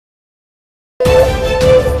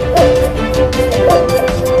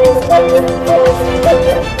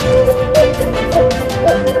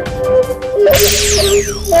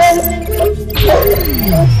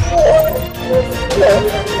अहानबदा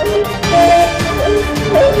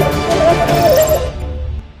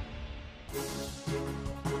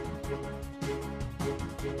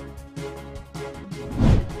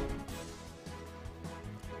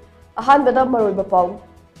मरुइबा पाउ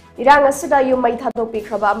इरांग असदा युम मई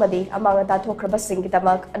थादोकपिख्रबा अमदि among ताथोख्रबा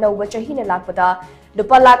सिंगिदमक अनौबा चहीना लाकपदा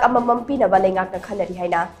लुपा lakh अममम पिनबा लेंगाकना खनरि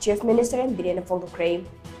हाइना chief minister N villain फोंदोख्रे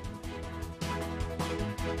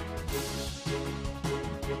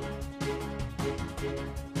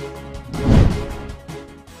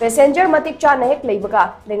passenger मतिक चाना हेक लेबगा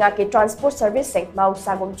लेंगा के ट्रांसपोर्ट सर्विस सिंग Maui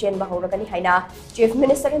सागुम चेनबा हौरगनी हाइना chief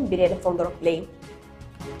minister N villain फोंदोरक्ले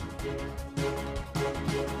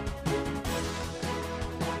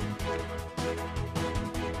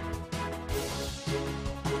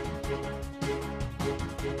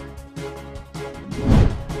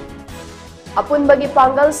अपुनबगी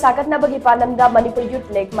Pongal सागतनबगी पानमदा Manipur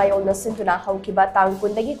youth lake मायोलना सिंधुना हौकिबा तांग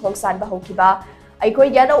कुंदगी खोंगसानबा हौकिबा अखोई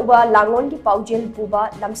यानौबा लांगोन की पाउजेल पुबा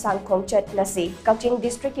लमसांग खोंगचत नसी कक्चिंग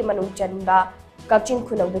डिस्ट्रिक्ट की मनुंग चनबा कक्चिंग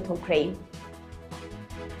खुनौद थोंख्रे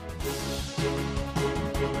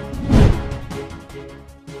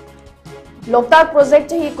लोकताक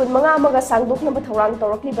प्रोजेक्ट ही कुनमंगा अमगा सांगदोकनबा थौरांग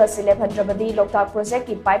तौरक्लिबा सिलेभद्रबदी लोकताक प्रोजेक्ट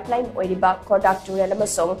की पाइपलाइन ओइरिबा कोडाक टुरेल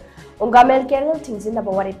अमसोंग उंगामेल केरल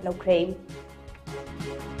थिंजिनबा वारित लौख्रे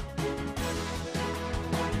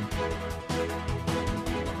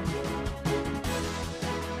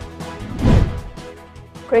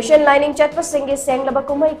क्रिश्चियन लाइनिंग चटपा सिंगे सेंगलबा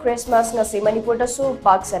कुमई क्रिसमस ngasi मणिपुर दसु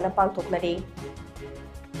पाक सना पांगथोकनरी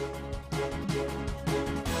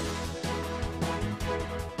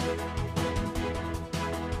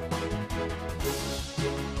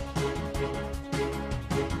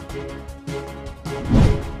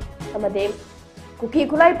अमदे कुकी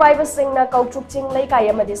खुलाई पाइबा सिंगना कौट्रुक चिंग लेकाय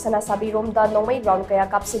अमदे सना साबिरोमदा नोमई राउंड कया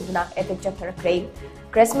कापसिदुना एटेक चथरख्रे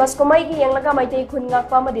क्रिसमस कुमई की यंगलगा मैते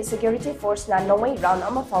खुनगाकपा अमदे सिक्योरिटी फोर्स ना नोमई राउंड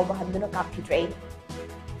अमा फाउबा हंदुना कापखिद्रे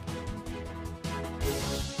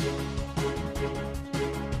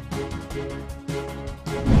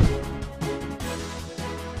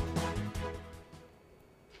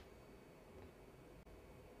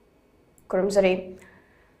कुरमजरे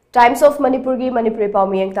टाइम्स ऑफ मणिपुर की मणिपुरी पाव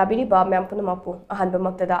मियंग ताबिरिबा मैम पुनमापु अहानबा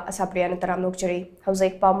मक्तदा आशाप्रिया तराम नोकजरी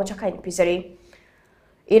हौजेक पाव मचखाइन पिजरी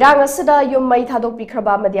इरांग असदा युम मई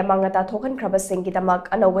थादोकपिख्रबा मदिया मांगता थोखनख्रबा सिंगिदमक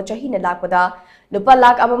अनौबा चहीना लाकपदा लुपा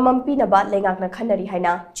lakh अममम पिनबा लेंगाकना खनरि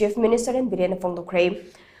हाइना chief minister N villain फोंदोख्रे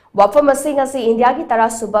वाफम असी इंडिया की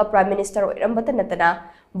 10 सुबा prime minister ओइरंबत नतना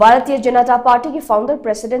Bharatiya Janata party की फाउंडर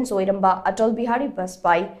प्रेसिडेंट ओइरंबा अटल बिहारी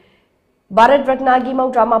वाजपेयी भारत रत्न की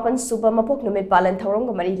मौद्रामापन सुब मपोक नुमित पालन थौरंग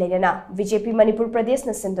मरी लेना बीजेपी मणिपुर प्रदेश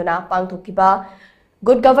न सिंधुना पांगथोकिबा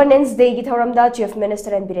गुड गवर्नेंस डे की थौरमदा चीफ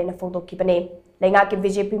मिनिस्टर एन बिरेन फोंदोकिबने लेंगा के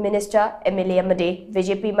BJP minister MLA अमदे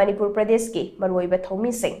BJP Manipur प्रदेश की मरुइबा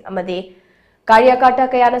थौमी सिंह अमदे कार्यकर्ता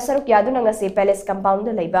कयाना सरुक यादुना ngasi पैलेस कंपाउंड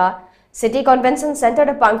लेबा city convention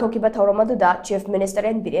centre पांगथोकिबा थौरम अदुदा chief minister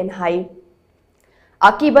N villain high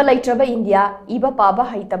अकीबा लैत्रबा India इबा पाबा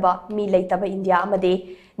हैतबा मी लैतबा इंडिया अमदे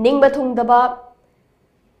निंगबा थुंगदबा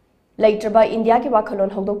लैत्रबा इंडिया के वाखलोन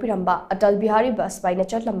हौदोकपिरंबा अटल बिहारी वाजपेयी न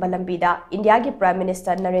चलंबा लंबीदा इंडिया के प्राइम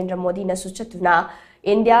मिनिस्टर नरेंद्र मोदी न सुचतुना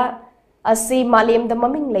इंडिया असि मालेमदा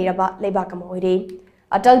ममिंग लैरबा लेबाकम होइरे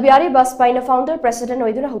अटल बिहारी वाजपेयी न founder president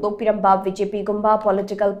ओइदुना हौदोकपिरंबा BJP गुंबा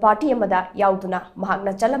political party अमदा याउदुना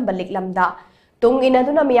महाकना चलंबा लिकलमदा तुंग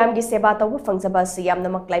इनदुना मियाम की सेवा तौब फंगजबा सि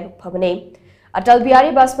यामनमक लाइबक फबने अटल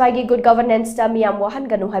बिहारी वाजपेयी की गुड गवर्नेंस ता मियाम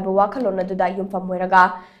वाहनगनु हाइबा वाखलोन अदुदा युमफम होइरगा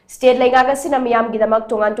स्टेट लेंगागसिना मियाम गिदमक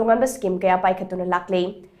तोंगान तोंगान स्कीम कया पाइखतुना लाक्ले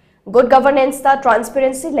गुड गवर्नेंस ता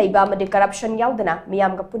ट्रांसपेरेंसी लैबा अमदि करप्शन याउदना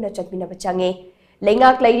मियाम गा पुना चटमिनबा चांगे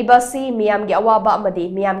लेंगाक लैरिबासी मियाम गी अवाबा अमदि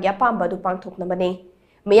मियाम गी अपांबा दु पांगथोकनबने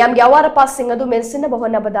मियाम गी अवारपा सिंग अदु मेंसिनबा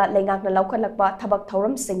होनबदा लेंगाकना लौखलकपा थबक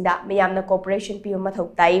थौरम सिंगदा मियामना कोऑपरेशन पियु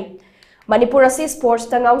मथौ ताई मणिपुर असी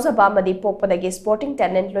स्पोर्ट्स तंगाउजबा मदि पोकपदगी स्पोर्टिंग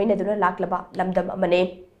टैलेंट लोइनदुना लाक्लबा लमदम अमने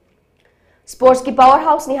स्पोर्ट्स की पावर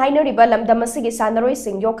हाउस नि हाइनरिबा लमदम असिगी सानरोइ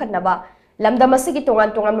सिंग योखनबा लमदम असिगी तोंगान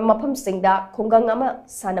तोंगान मफम सिंगदा खुंगंग अमा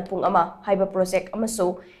सानपुंग अमा हाइबा प्रोजेक्ट अमसु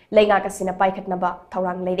लेंगाकसिना पाइखतनबा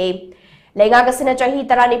थौरांग लेरे लेंगाकसिना चाही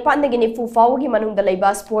 19 दगी निफु फाउगी मनुंगदा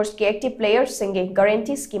लैबा स्पोर्ट्स के एक्टिव प्लेयर्स सिंगे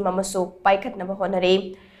गारंटी स्कीम अमसु पाइखतनबा होनरे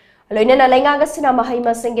लोइनना लेंगागसिना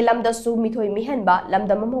महिमा सिंगे लमदसु मिथोय मिहनबा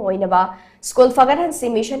लमदम अमा ओइनबा स्कूल फगरहनसी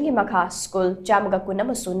मिशन की मखा स्कूल चामगा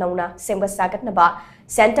कुनमसु नौना सेंबा सागतनबा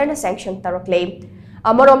सेंटर न सैंक्शन तौरक्ले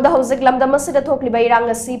अमरोमदा हौजिक लमदम असिदा थोकलिबा इरांग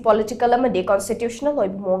असि पॉलिटिकल अमदि कॉन्स्टिट्यूशनल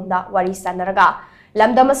ओइब मोंगदा वारी सानरगा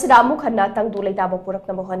लमदम असिदा अमुक हन्ना तंगदु लेताबा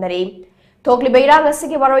पुरकनबा होनरे थोकलिबा इरांग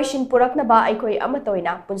असिगे वारोइशिन पुरकनबा अइखोय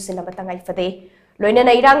अमतोइना पुनसिनबा तंगाइ फदे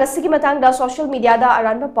लोइनना इरांग असि मतंगदा सोशल मीडिया दा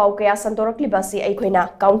अरानबा पाउ कया संतोरक्लिबासी अइखोइना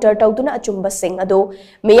काउंटर तौदुना अचुंबा सिंग अदो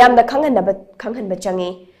मियामदा खंगहनबा चंगी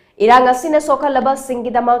इरांग असिना सोखलबा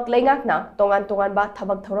सिंगिदमक लेंगाकना तोंगान तोंगानबा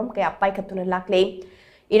थबक थौरम कया पाइखतुना लाक्ले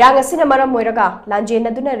इरांग असिना मरम मोइरगा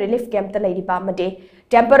लांजेनदुना रिलीफ कैंप ता लैरिबा मदे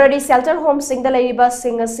टेम्पररी शेल्टर होम सिंग दा लैरिबा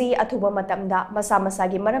सिंग असि अथुबा मतमदा मसा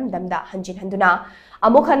मसागी मरम दमदा हंजिन हंदुना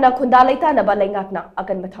अमुक हन्ना खुंदा लैतानबा लेंगाकना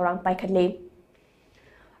अकनबा थौरांग पाइखतले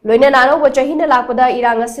लोइना नानोबा चहिना लाकपदा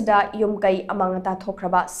इरांग असिदा युमकई अमांगता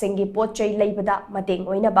थोखरबा सिंगी पोचै लैबदा मतेंग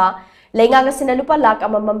ओइनबा लेंगांग असिना लुपा लाख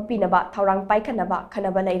अममम पिनबा थौरांग पाइखनबा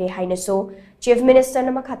खनबा लैरे हाइनसो चीफ मिनिस्टर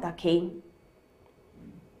न मखा ताखी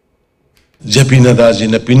जेपी नड्डा जी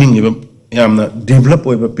ने पिनिंग यामना डेवलप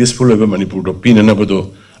होइबा पीसफुल होइबा मणिपुर दो पिननबदो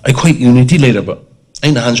अखोई यूनिटी लैरबा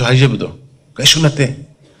अइना हानसो हाइजबदो कैसु नते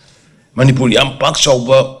मणिपुर याम पाक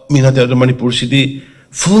चौबा मिनाते Manipur city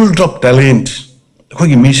full of talent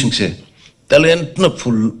अखोई मिसिंग से टैलेंट न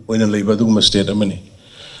फुल ओइना लैबा दुगम स्टेट अमनी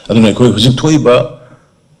अदुना अखोई हुजिक थोइबा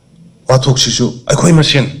वाथोक सिसु अखोई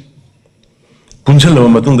मसेन पुंजलबा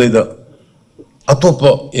मतुंग दैदा अतोप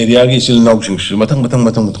एरिया की इचिल नाउसिंगसु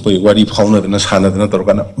मथंग कोई वारी फाउनदना सानदना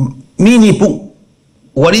तौरकाना मीनी पु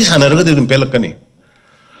वारी सानरगदि दुम पेलकनी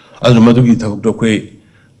अदु मदुगी थबक कोई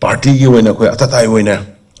पार्टी की वैना कोई अतताई वैना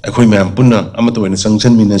अखोई मैम पुन्ना अमत वैना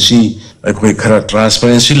संगसन मिनसी अखोई खरा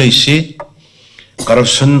ट्रांसपेरेंसी लैसी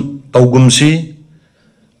करप्शन तौगुमसी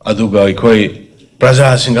अदुगा अखोई प्रजा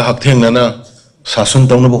सिंगा हकथेंगना शासन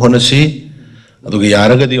तौनबो होनसी अदुगा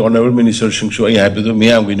यारगदि ऑनरेबल मिनिस्टर सिंगसु आई हाइबदु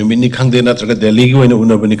मियामगी नुमिनि खंगदे नत्रगा दिल्ली की वैना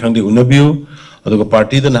उनबनि खंगदे उनबियु अदुगा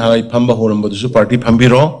पार्टी द नहाई फंबा होरमबदुसु पार्टी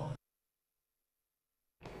फंबिरो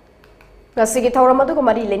गसिगी थौरमदुगा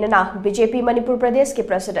मरी लेनना बीजेपी मणिपुर प्रदेश के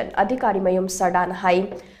प्रेसिडेंट अधिकारी मयुम सरदान हाई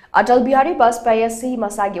अटल बिहारी वाजपेयी असि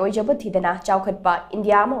मसागी ओइजब थिदना चाउखटपा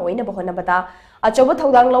इंडिया मा ओइना बहोनबदा अचौब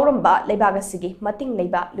थौदांग लौरंबा लेबाग असिगी मतिंग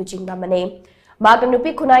लेबा लुचिंगबा मने माग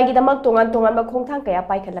नुपी खुनाईगी दमक तोंगान तोंगान खोंगथांग कया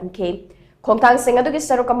पाइखलमखे खोंगथांग सिंग अदुगी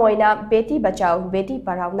सरुकमोइना बेटी बचाओ बेटी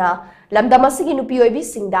पढ़ाओना लमदम असिगी नुपी ओइबी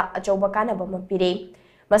सिंगदा अचौब कानबा मपिरे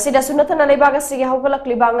मसिदा सुनथना लेबाग असिगी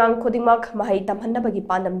हौगलक्लिबा अंगांग खुदिमक महै तमहन्नबगी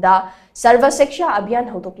पांदमदा सर्व शिक्षा अभियान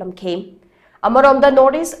हौदोक्लमखे अमरोमदा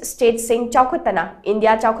नॉर्थ ईस्ट स्टेट सिंग चाउखतना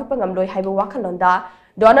India चाउखपा ngamloi haibu wakhalonda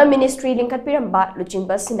donor ministry लिंखतपिरंबा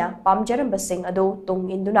लुचिंबसिना पामजरंबा सिंग अदो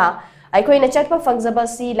तुंग इंदुना अखोइना चटपा फंगजबा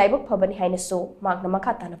सि लाइबक फबनि हाइनसो मागना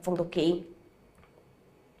मखाताना फोंदोके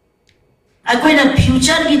अखोइना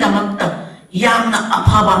फ्यूचर की दमकता यामना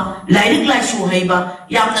अफाबा लाइरिक लाइसु हैबा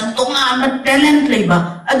यामना तोंगाना टैलेंट लेबा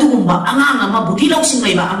अदुगुंबा अंगांग अमा बुद्धि लौसिंग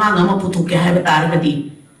लेबा अंगांग अमा पुथुके हैबा तारगदी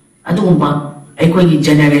अदुगुंबा अखोइगी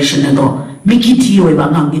जनरेशन अदो मिकी थी होइबा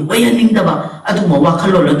अंगांगी ओयनिंगदबा अदुगुंबा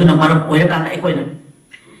वाखलोल अदुना मरम ओयरकाना अखोइना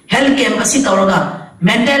हेल्थ कैंप असि तौरगा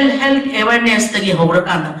mental health awareness तगी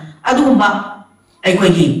होरकाना अदुगुंबा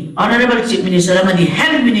अखोइगी honourable chief minister अमदी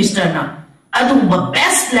health minister ना अदुगुंबा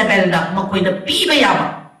बेस्ट लेवल दा मकोइदा पीबा याबा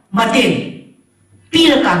मतें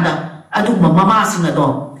पीरकांदा अदुगुंबा ममासिंग अदो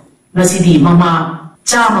नसिदी ममा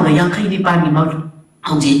चामगा यांखैदि पानी मा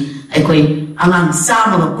हौजी अखोइ अंगांग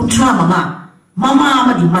चामगा कुंथ्रा ममा ममा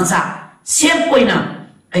अमदी मचा सेफ कोइना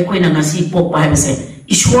अखोइना ngasi पोपा हैबसे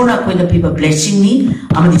ईश्वरना कोइना पीबा ब्लेसिंग नि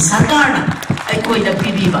अमदी सरकारना अखोइदा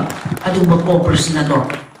पीबीबा अदुगुंबा कोऑपरेशन अदो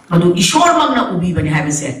मदु ईश्वर मंगना उबीबनि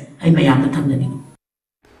हैबसे अइ मयामना थंगनी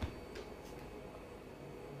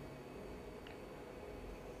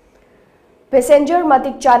पैसेंजर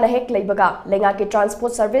मतिक चाना हेक लेबगा लेंगा के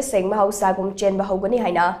transport service Seng महौसागुम चेनबा हौगनी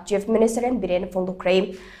हाइना chief minister N villain फोंदोक्रे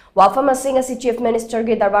वाफम using असि चीफ मिनिस्टर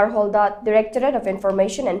के दरबार हॉल दा directorate of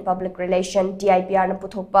information and public relation DIPR न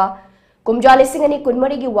पुथोकपा कुमजा लिसिंग अनि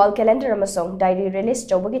कुनमरी की wall calendar अमसोंग diary release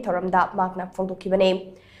चौबगी थरमदा माकना फोंदोखिबने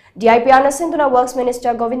DIPR न सिंधुना works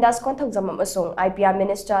minister Govindas Konthoujam अमसोंग IPR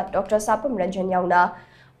minister doctor Sapam Ranjan याउना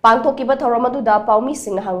पांगथोकिबा थौरमदुदा पाउमी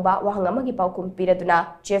Singh हंगबा वहंग अमगी पाउकुम पिरदुना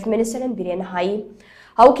chief minister N villain high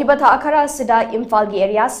हौकिबा था अखरा सिदा इम्फाल की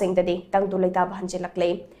एरिया सिंगददि तंगदु लेता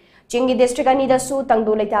हंजिलक्ले चिंगी डिस्ट्रिक्ट अनिदसु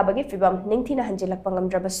तंगदु लेताबगी फिबम निंगथिना हंजिलक्पा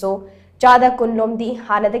ngamdrabaso चादा कुनलोमदी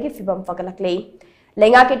हानदगी फिबम फगलक्ले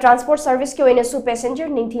लेंगा के ट्रांसपोर्ट सर्विस के ओइनसु पैसेंजर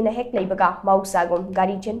निंगथिना हेक लेबगा मौसागुम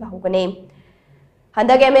गाड़ी चेनबा हुगने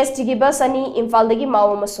हंदग MST की बस अनि इम्फालदगी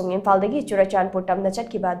माओ अमसुंग इम्फालदगी चुराचानपुर तमना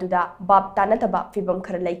चटकिबा दुदा बाप तानदबा फिबम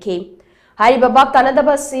खर लैखे हारिबा बाप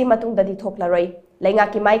तानदबा सि मतुंगददी थोकलारोय लेंगा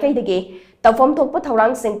की माइकैदगे तफम थोकप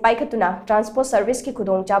थौरांग सिंग पाइखतुना ट्रांसपोर्ट सर्विस की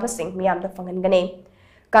खुदोंग चाबा सिंग मियामदा फंगनगने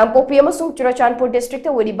कांपोपी अमसुंग Churachandpur district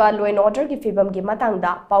वरिबा law and order की फिबम की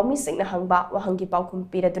मतंगदा पाउमी सिंगना हंगबा वहंगी पाउकुम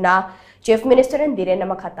पिरदुना chief minister N villain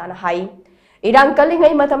मखताना high इरांग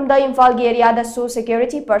कलिंगई मतमदा Imphal की एरिया दसु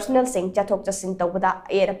सिक्योरिटी पर्सनल सिंग चथोक चसिन तौबदा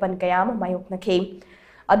एरपन कयाम मायोकनखे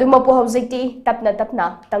ꯑꯗꯨꯃꯛꯄꯨ ꯍꯧꯖꯤꯛꯇꯤ ꯇꯞꯅ ꯇꯞꯅ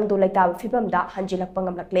ꯇꯪꯗꯨ ꯂꯩꯇꯥꯕ ꯐꯤꯚꯝꯗ ꯍꯟꯖꯤꯜꯂꯛꯄ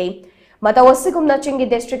ꯉꯝꯂꯛꯂꯦ ꯃꯇꯧ ꯑꯁꯤꯒꯨꯝꯅ ꯆꯤꯡꯒꯤ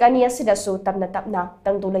ꯗꯤꯁꯇ꯭ꯔꯤꯛ ꯑꯅꯤ ꯑꯁꯤꯗꯁꯨ ꯇꯞꯅ ꯇꯞꯅ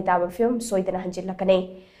ꯇꯪꯗꯨ ꯂꯩꯇꯥꯕ ꯐꯤꯚꯝ ꯁꯣꯏꯗꯅ ꯍꯟꯖꯤꯜꯂꯛꯀꯅꯤ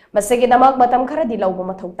ꯃꯁꯤꯒꯤꯗꯃꯛ ꯃꯇꯝ ꯈꯔꯗꯤ ꯂꯧꯕ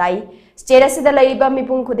ꯃꯊꯧ ꯇꯥꯏ ꯁ꯭ꯇꯦꯠ ꯑꯁꯤꯗ ꯂꯩꯔꯤꯕ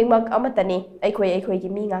ꯃꯤꯄꯨꯝ ꯈꯨꯗꯤꯡꯃꯛ ꯑꯃꯠꯇꯅꯤ ꯑꯩꯈꯣꯏꯒꯤ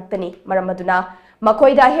ꯃꯤ ꯉꯥꯛꯇꯅꯤ ꯃꯔꯝ ꯑꯗꯨꯅ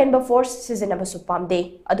ꯃꯈꯣꯏꯗ ꯑꯍꯦꯟꯕ ꯐꯣꯔꯁ ꯁꯤꯖꯤꯟꯅꯕꯁꯨ ꯄꯥꯝꯗꯦ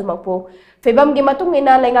ꯑꯗꯨꯃꯛꯄꯨ ꯐꯤꯚꯝꯒꯤ ꯃꯇꯨꯡ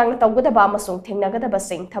ꯏꯟꯅ ꯂꯩꯉꯥꯛꯅ ꯇꯧꯒꯗꯕ ꯑꯃꯁꯨꯡ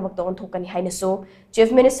ꯊꯦꯡꯅꯒꯗꯕꯁꯤꯡ ꯊꯕꯛꯇ ꯑꯣꯟꯊꯣꯛꯀꯅꯤ ꯍꯥꯏꯅꯁꯨ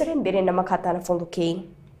ꯆꯤꯐ ꯃꯤꯅꯤꯁꯇꯔ ꯕꯤꯔꯦꯟꯅ ꯃꯈꯥ ꯇꯥꯅ ꯐꯣꯡꯗꯣꯛꯈꯤ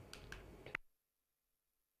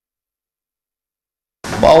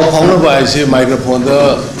Pau phóng bài xe microphone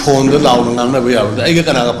đó phone đó lao nó ngang nó bây giờ đấy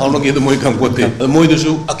cái nào phóng nó kia tôi mới cầm quật thì mới tôi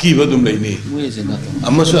số aki vào tụm lấy nè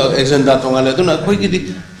amma số agenda thong ale tôi nói khơi cái đi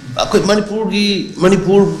khơi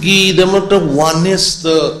Manipur ki đó mà το oneness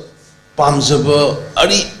the pamjaba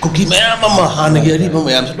ari cookie mà han cái ari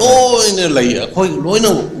mà em lôi nó lấy khơi lôi nó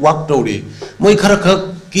walk đâu đi mới khara khắc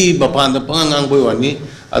ki bapan đó pan ngang bôi vani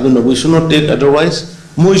adu nó we should not take otherwise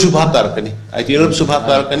Moi subhat tarkani, ITL subhat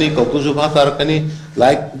tarkani, Koku subhat tarkani,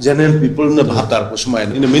 like general people na bhat tarko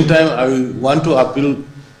sumain. In the meantime, I want to appeal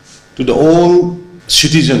to the all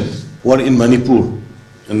citizens who are in Manipur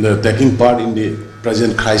and taking part in the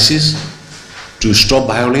present crisis to stop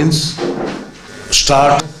violence,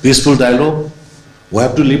 start peaceful dialogue. We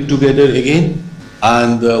have to live together again,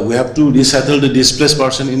 and we have to resettle the displaced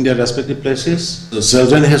person in their respective places. The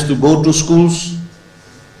children has to go to schools.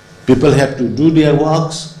 People have to do their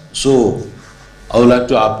works, so I would like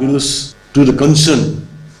to appeal to the concern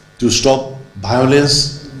to stop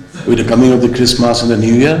violence with the coming of the Christmas and the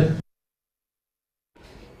New Year.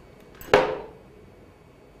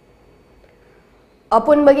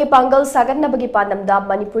 Apun bagi panggal sagat na bagi panamda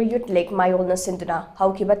Manipur Youth Lake mayol na sinduna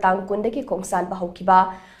haukiba tangkun dagi kongsan ba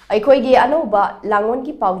haukiba Aikoigi anoba langon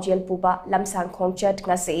ki paujel puba lamsang khongchat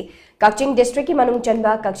ngasi Kakching district ki manung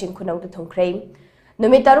chanba Kakching khunau du thongkrei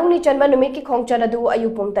Numit tarung ni chanba numit ki khongchan adu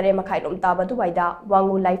ayupung tare makhai rom taba du waida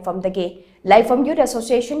wangu laifam dage Laifam Youth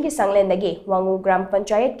Association ki sanglen dage wangu gram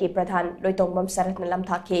panchayat ki pradhan loitongbam sarat na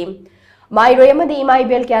lamthake Mai royamadi mai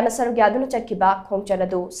bel kya nasar gyadunu chatkiba khongchan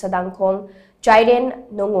adu sadangkhong Chairen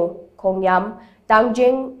nongo khongyam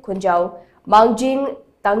tangjing khunjau mangjing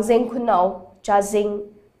tangjing khunau chajing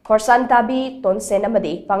Khorsan tabi tonsen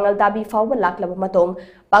amadi pangal tabi fawba laklaba matong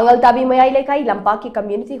pangal tabi mayai lekai lampaki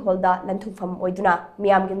community hall da lanthungfam oiduna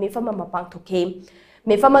miam gi mifam ama pangthokhe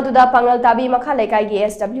mifam aduda pangal tabi makha lekai gi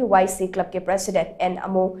SWYC club ke president and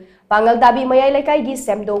amu pangal tabi mayai lekai gi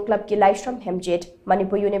semdo club ki laishram hemjet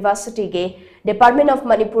Manipur University ge Department of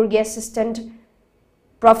Manipur ge assistant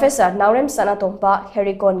Professor Naurem Sanatongpa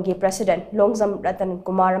Herikon gi President Longzam Ratan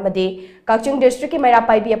Kumar Amadi Kakching District ki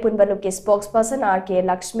Mairapai bi apun balu ke spokesperson RK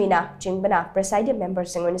Lakshmina Chingbana presiding member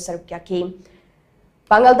singoni sarukya ki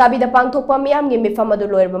Pangal tabi da pangthokpa miyam gi mifam adu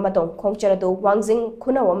loirba matong khongcharadu Wangjing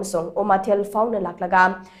Khunau amasong Omathel fauna laklaga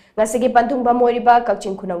ngasigi panthungba moiriba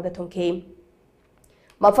Kakching Khunau da thongkhe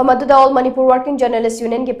Mafam aduda All Manipur Working Journalists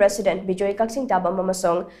Union ki President Bijoy Kaksing Tabam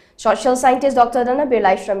amasong Social Scientist Dr. Dana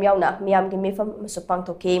Birlaishram yauna miyam gi mifam masupang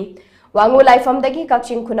thoki Wangu laifam dagi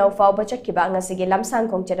Kakching Khunau fau bachakkiba ngasigi lamsang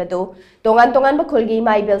khongcharadu tongan ba khulgi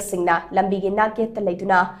maibel singna lambi gi nakye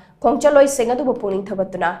talaiduna khongchaloi sing adu puning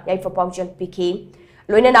thabatuna yaifa paujal pikhi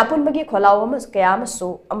loina napun bagi kholaw amas kaya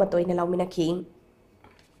amasu amatoina lawminakhi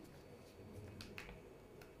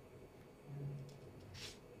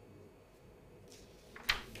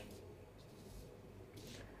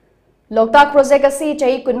Loktak project asi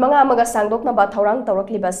chai kunmanga amaga sangdok na ba thaurang tawrak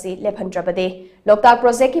libasi lephandrabade Loktak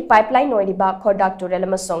project ki pipeline noiriba khodak turel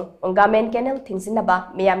amasong ongamen canal thingsinna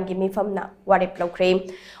ba miyam gi mifamna warep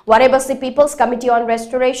lokre warebasi People's Committee on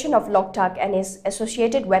Restoration of Loktak and its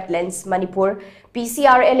associated wetlands Manipur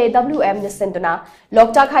PCRLAWM nisenduna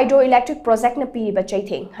Loktak hydroelectric project na pi ba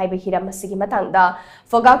chaitheng haiba hiram asigi matangda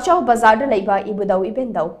Fogakchau bazar da leiba ibudau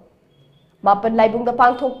ibendau Mapan laibung da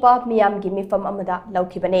pangthokpa miyam gi mifam amada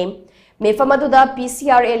laukhibane mifam aduda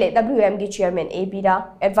PCRLAWM gi chairman AB da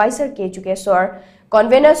advisor K Jukeswar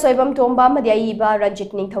convener soibam tomba madiaiba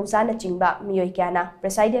Ranjit Ningthausa na chingba miyoi kyana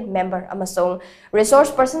presiding member amasong resource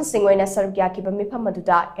person singwaina sargya ki ba mifam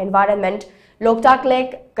aduda environment Loktak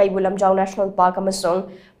Lake Kaibulamjau National Park amasong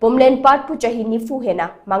Pumlen Park pu chahi nifu hena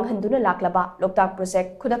manghanduna laklaba Loktak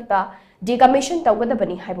project khudakta decommission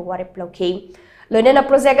tawgadabani haiba warep lokhi Loinena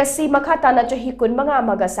project asi makata na chahi kunmanga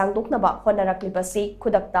amaga sangdoknaba honaraklibasi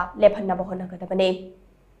khudakta lephanaba honagadabane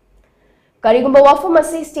Karigumba wafam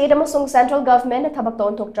asi state amasong central government thabak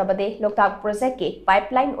ton thoktrabade Loktak project ke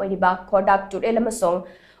pipeline oiriba khodak turel amasong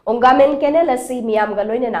ongamen canal asi miyam ga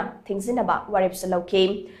loinena thingsinaba warep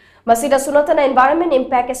salauke masida sunatana environment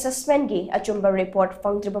impact assessment gi achumba report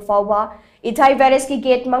fangdriba fawba ithai virus ki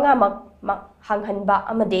gate manga mak hanghanba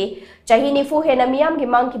amade chahi nifu hena miyam gi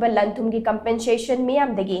mangkiba lanthum gi compensation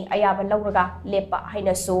miyam dagi ayaba lawraga lepa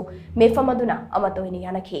hainasu mefamaduna amatoini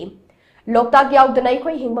yanakhi loktak yaudana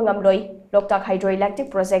ikoi hingba ngamloi loktak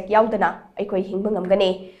hydroelectric project yaudana ikoi hingba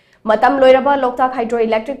ngamgani matam loiraba loktak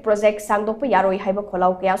hydroelectric project sangdokpa yaroi haiba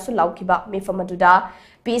kholau kya su laukiba mefamaduda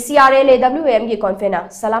PCRA LWM gi convener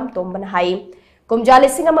salam tombana hai kumjali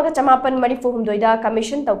singamaga chamapan marifu humdoida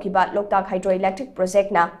commission taukiba loktak hydroelectric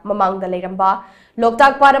project na mamangda leiramba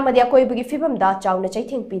loktak paramadi akoibagi fibamda chauna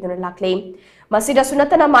chaithing piduna lakle masida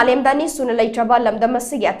sunatana malemdani suna leitraba lamdam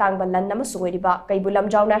asigi atangba lannama suweriba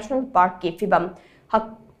kaibulam jaw national park ki fibam hak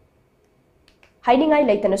hainingai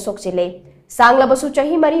leitana sokchele Sanglabasu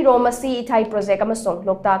chahi mari romasi ithai project amasong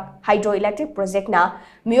loktak hydroelectric project na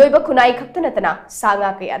miyoiba khunai khaktanatana sanga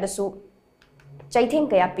kaya dasu chaithing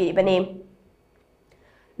kaya piribane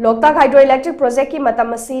loktak hydroelectric project ki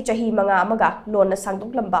matamasi chahi manga amaga lona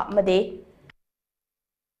sangdok lamba made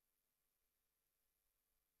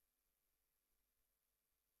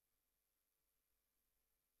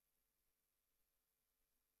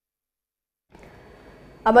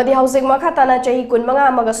amadi housing makhatana chahi kunmanga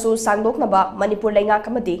amagasu sangdoknaba manipur lenga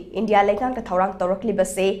kamadi india lenga ka thorang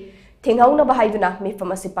tawraklibase thinghaunaba haiduna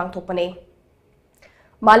mifamasi pangthokpane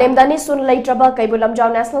malemdani sun leitraba kaibulamjaw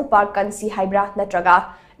national park kansi haibra natraga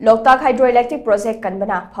loktak hydroelectric project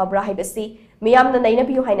kanbana phabra haibasi miyamna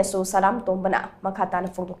nainabiyu hainasu salam tombana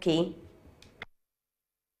makhatana phongdokki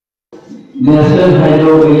national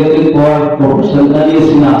hydroelectric power corporation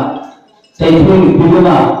sina Saiful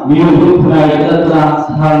Piduna, Miyu Punai Atna,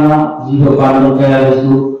 Sahana, Ziho Pano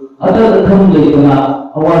Kayasu, other Thum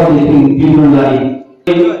Lakana, awarding Pidunai.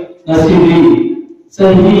 Nasibi,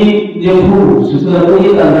 Sahi, Jehu,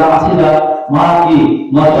 Susulari, and Rasida,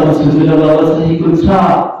 Maki, Matam Susula, Sahi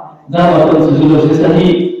Kutra, Davatam Susula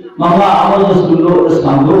Sahi, Mama Amaz Sulo,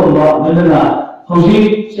 Sando, Nana,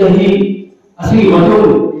 Hoshi, Sahi, Asi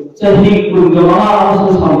Matul, Sahi, Gama,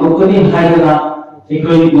 Sambokani, Haidana.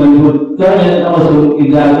 Ikoi Manipur government amasung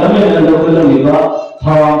India government and local level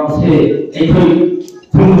thawang se ikoi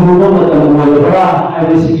thungruba matam moira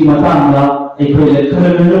habisigi matangda ikoi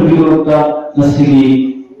lekhananu biroka nasigi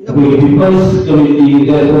ikoi people's committee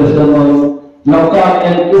representative local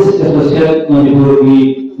and east associate Manipur gi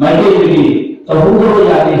migratory tahungo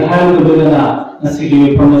yati halu bedana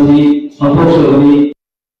nasigi phamasi santoshogani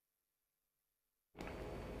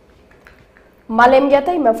Malem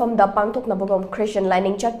yatai mafam da pangtok na bogom Christian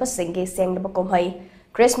lining chat pa singi seng na bakom hai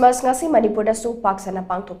Christmas ngasi Manipur da su paksana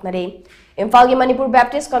pangtok na re Imphal gi Manipur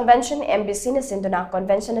Baptist Convention MBC na sinduna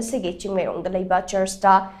convention na sige chingmayong da leiba church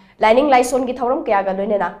da lining laison gi thawram kaya ga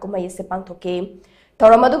loine na kumai se pangtok ke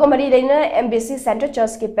thawram adu komari leina MBC Center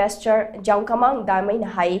Church ki pastor Jangkamang damai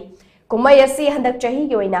na hai kumai asi handak chahi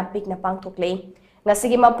gi oina pik na pangtok le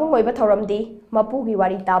ngasi gi mapung oiba thawram di mapu gi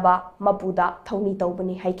wari taba mapuda thawni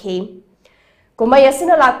tawbani hai ke Kumai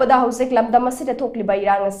asina lakpada hausik lamdam asida thokliba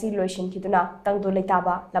irang asi loishin kiduna tangdu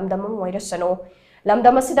leitaba lamdam moirasano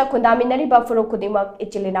lamdam asida khundaminari ba furo khudimak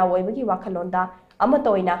ichilina woibagi wakhalonda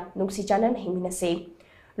amatoina nungsi chanan himinase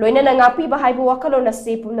loina na ngapi ba haibu wakhalona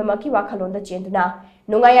se pumnamaki wakhalonda chenduna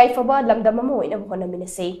nungai aifaba lamdam moina bhona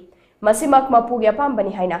minase masimak mapugi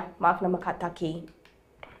apambani haina makna makhataki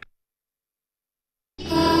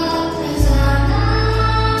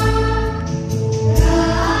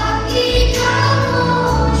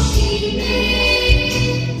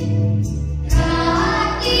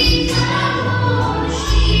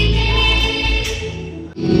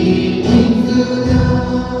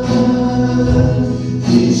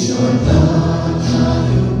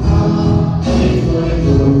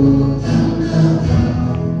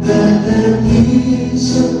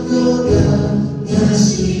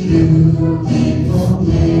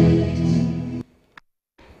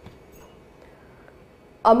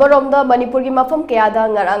Amaromda Manipur gi mafam kayada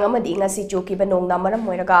ngarang amadi ngasi chukiba nongna maram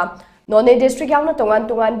moiraga None district yauna tongan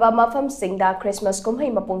tongan ba mafam singda Christmas kumhai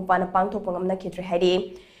mapung pana pangthok pangamna khidri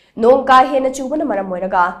hairi nong ka hena chubana maram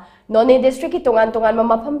moiraga None district ki tongan tongan ma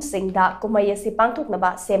mafam singda kumhai asi pangthok na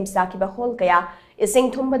ba semsa ki ba hol kaya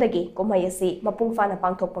ising thumbadagi kumhai asi mapung pana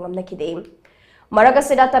pangthok pangamna khide Maraga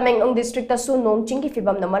sida Tamenglong district ta su nong chingki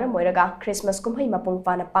fibam na maram moiraga Christmas kumhai mapung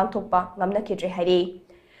pana pangthok pa ngamna khidri hairi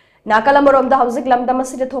Nakalamaromda hauzik lamdam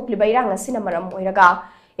asida thokliba irang asina maram oiraga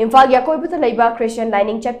Imphal gi akoibata leiba Christian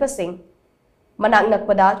lining chatpasing manak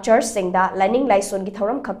nakpada church singda lining laison gi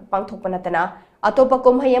thoram khak pangthokpa natana atopa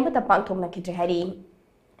kumhai amata pangthokna khidri hari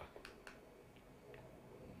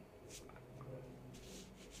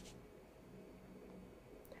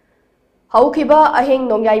Haukiba aheng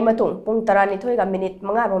nongyai matung pung 12 minute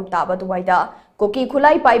mga rom taba duwaida Koki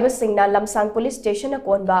khulai paiba singna lamsang police station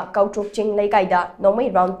akonba kautruk ching leikaida nomai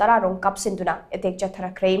round 10 rong kapsinduna etek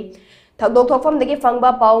chatharakre thakdok thokfam dagi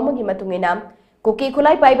fangba paumagi matungina Koki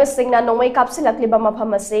khulai paiba singna nomai kapsilakliba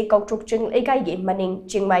mafam ase kautruk ching leikaigi maning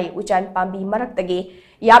chingmai ujan pambi maraktagi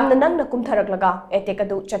yamna nangna kumtharaklaga etek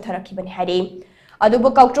adu chatharakhibani hari adubu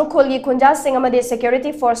kautruk khulgi khunja sing amade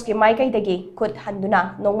security force ki maikaidagi khut handuna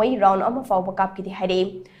nomai round ama fawba kapkidi hari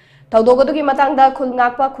Taudogodugi matangda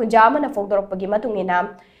khulngakpa khunjama na fogdorokpagi matungina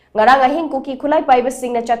ngarang ahing kuki khulai paiba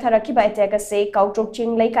singna chatharakiba attack ase kautruk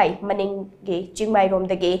ching leikai maning ge chingmai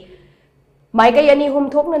romdagi maikai ani hum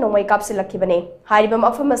thokna nomai kapsilakhibane hariba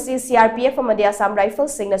mafam ase CRPF amadi Assam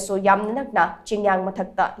Rifles singna so yamna nakna chingyang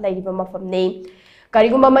mathakta lairiba mafamne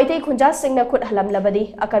karigumba maitai khunja singna khut halamlabadi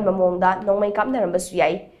akan mamongda nomai kapnarambasu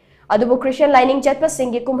yai adubu Christian lining chatpa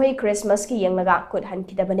singi kumhai Christmas ki yenglaga khut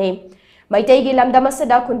hankidabane Maitai gi lamdam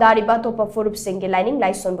asada khundariba topa furup singgi lining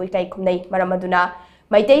laison buikai khumnei maramaduna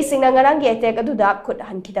maitai singna ngarang gi attack aduda khut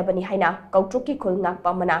hankidabani haina kautruk ki khul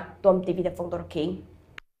ngakpa mana TOMTV da phongdorki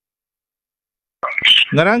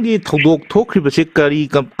ngarang gi thodok thokribase kari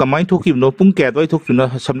kamai thokibno pung kya doi thokibno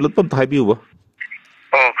samlatpam thaibiuba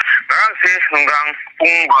ngarang se nungang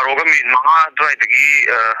pung 12 ga min manga doi dagi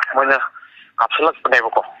moina kapsalak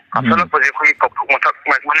panebako kapsalak paje khoi kautruk mathak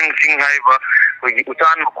maning sing haiba khoi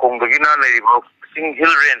utan makhong dagina leiba sing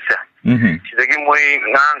hill range sidagi moi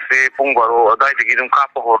ngang se pung 12 adai dagi dum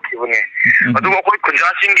kapa horkhibane adu khoi khunja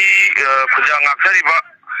singi khunja ngaksariba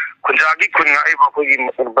khunja gi khunga iba khoi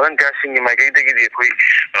ban ga singi mai gai dagi di khoi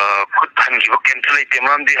khut hangiba kentlai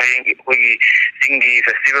temam di hayeng khoi singi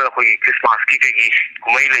festival khoi Christmas ki kai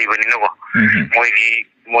kumai leibani no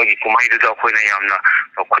moi gi kumai da khoi na yamna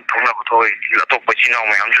khut thongna khoi latok pachina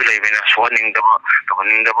mayam su leibena soning da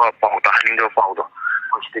ba pau ta haning da pau do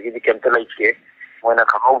sidagi di kentlai ke moina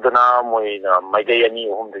khamawdana moina maigai ani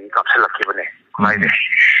ohum dagi kapsalakibane kumai de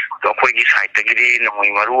to khoi gi site dagi di noi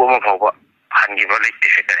maru ama phawba hangiba leite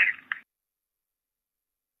fetare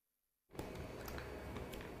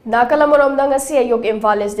Nakalamorom ngasi ayok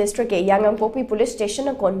Imphal East District ke Yangampopi Police Station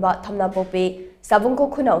akonba thamna popi sabungko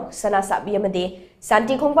khunau sana sabi amade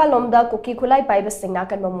santi khongba lomda kuki khulai paiba singna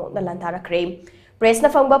kan mamu na lantarakre press na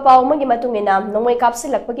fangba paw magi matungina nongoi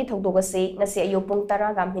kapsilakpagi thogdogase ngasi ayok pung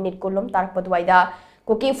 10 minute kolom tarakpadwaida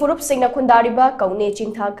kuki furup singna khundariba kaune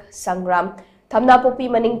chingthak sangram thamna popi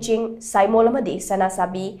maning ching saimol amade sana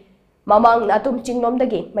sabi mamang natum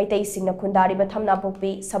chingnomdagi maitai singna khundariba thamna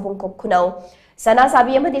popi sabungko khunau Sana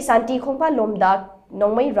sabi amadi santi khongpa lomda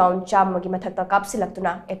nongmai round cham magi mathakta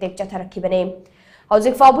kapsilaktuna attack chatharakibane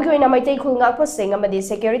hojik fawbu gi na maitai khulngakpa sing amadi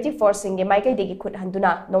security force sing ge maikai degi khut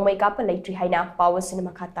handuna nongmai kapa leitri haina power cinema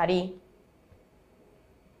khatari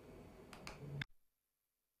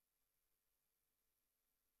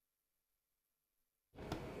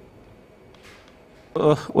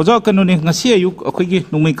oja kanone ngasi ayuk akhoi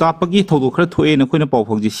nungmai kapagi thodo khara thoe na khoina paw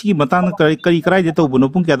phongji sigi matang kari karai de tobuno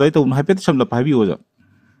pung kya doi tobun haipet samla phabi oja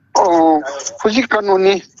huji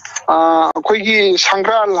kanone akhoi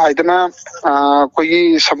sangral haidana akhoi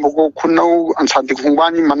sambugo khunau ansanti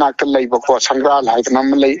khungbani manakta leiba ko sangral haidana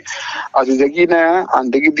malai adudagi na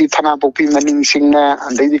andagi di thana popi maning singna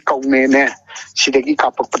andagi kaune ne sidagi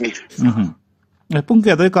kapakpani pung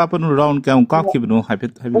kya doi kapanu round kya kapkibno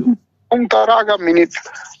haipet habi pung 10 minute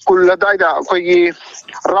kulladai da akhoi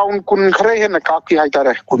round kun khare hena kapki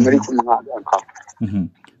haitare kunmari kunga ka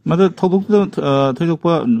mada thodok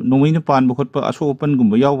thoidokpa nongmai pan bukhotpa asopan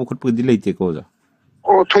gumba yaw bukhotpa di leite ko ja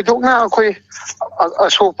o thoidok na akhoi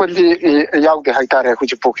asopan di yawde haitare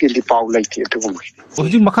huji pokhi li paw leite tugum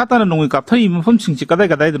huji makhata na nongmai kap thai mafam singchi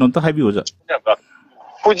kadai kadai don ta habi oja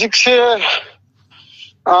huji se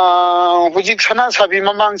hujik sana sabi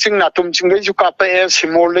mamang sing natum sing leju kape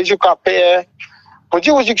simol leju kape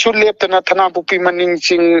hujik sur leptana thana bupi maning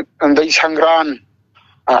sing andai sangran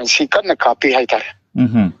sikan na kape haitar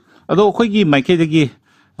ado khoi gi maike degi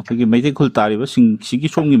khoi gi maite khul tari ba sing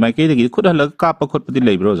sigi somgi maike degi khud hala kapa khotpadi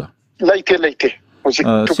leibro ja leite hujik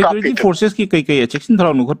security forces ki kai section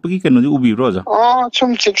tharang khotpagi kanu ubi bro ja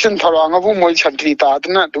chum section tharang abu moi chantri ta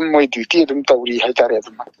adna dum moi duty dum tawri haitare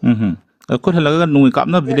adum khud hala nungui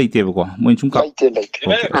kapna bi leite ba ko moi chum kap leite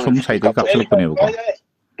som sai de kap sul kone ba ko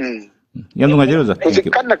yam nunga jero ja hujik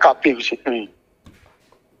kan na kapi huji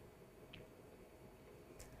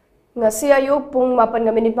ngasi ayuk pung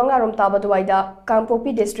 8 minute mangarom tabaduaida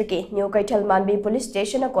Kangpopi district ke New Kaithal Manbi police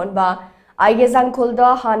station akonba aigezan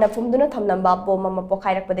khulda hana phumduna thamnamba bom ma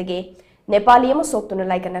pokhairakpadagi Nepali ama soktuna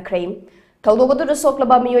laikana khrei thodogodu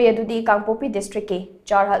soklaba miyo yadudi Kangpopi district ke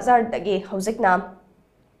 4000 dagi hojikna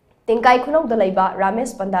tingkai khunong da laiba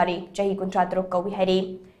Ramesh Pandari chahi 53 kawi hari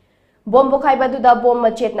bom bokhaiba duda bom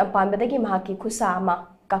machet na panbadagi mahaki khusa ama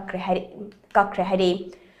kakre hari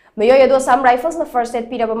Mayo yado Sam Rifles na first aid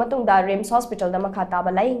piraba matungda Rims Hospital da makata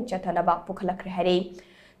ba laing chathanaba pukhalakre hari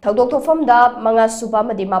Thagdok thofam da manga suba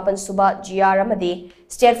madi mapan suba GR amadi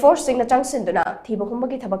State Force sing na changsinduna thiba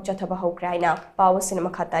humbagi thabak chathaba hokre haina pawa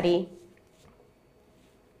sinema khatari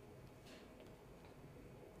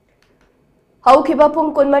Haukiba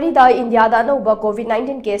pung kunmari da India da anauba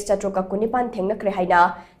COVID-19 case chatruka kunipan thengnakre haina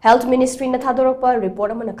Health Ministry na thadorokpa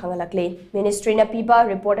report amana khangalakle Ministry na piba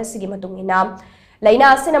report asigi matungina Laina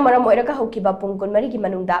asina maram oiraka haukiba pung kunmari gi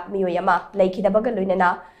manungda miyoyama laikhidabaga loinana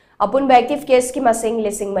apunba active case ki masing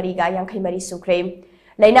lesing mariga yankhai mari sukre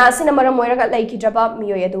Laina asina maram oiraka laikhidraba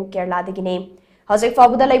miyoyadu Kerala dagine Hojik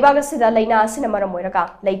fabuda laibaga sida laina asina maram oiraka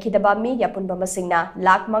laikhidaba mi yapunba masingna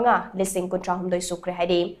lakh manga lesing kuntra humdoi sukre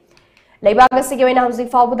haide Laibaga sigawena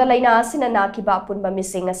hojik fabuda laina asina nakiba apunba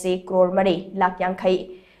mising ase crore mari lakh yankhai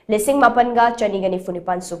lesing mapanga chanigani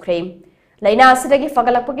funipan sukre Laina asidagi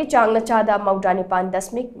fagalakpagi changna chada maudanipan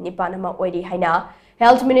dasmik nipanama oiri haina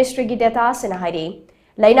Health Ministry gi data asina hairi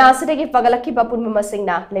Laina asidagi fagalaki bapun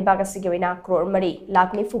mamasingna leibaga sigawena crore mari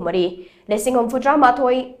lakni fumari lesing homfutra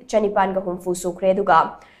mathoi chanipan ga homfu sukre duga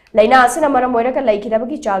Laina asina maram oiraga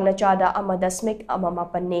laikhidabagi changna chada ama dasmik ama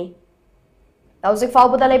mapanni Hauzik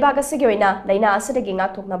faubuda leibaga sigawena laina asidagi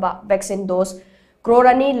nga thoknaba vaccine dose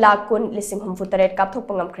crore ani lakh kun lesing homfutaret kapthok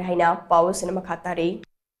pangam kre haina pawu sinema khatari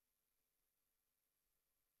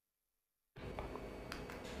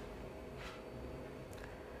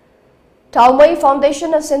Taumai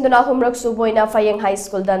Foundation of Sinduna Humrak Suboina Fayeng High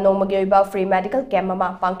School da Nomagyoiba Free Medical Camp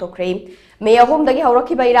Mama Pangtokre May Ahum Dagi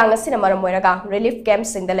Hauraki Bairanga Cinema Moiraga Relief Camp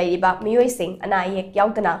Sing the Ladiba Mui Sing Anayek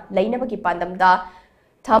Yautana Lainabaki Pandam da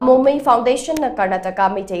Taumai Foundation na Karnataka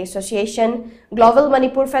Meitei Association Global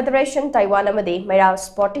Manipur Federation Taiwan Amade Mera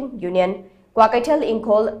Sporting Union Kwakaitel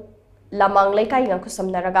Inkol Lamang Lekai Yankusam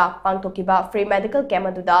Naraga Pangtokiba Free Medical Camp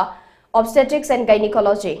Aduda Obstetrics and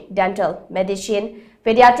Gynecology Dental Medicine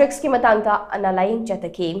Pediatrics ki matangta analying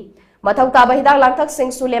chataki mathau taba hidak langthak sing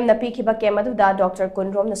sulem na pikhiba kemadu da Dr.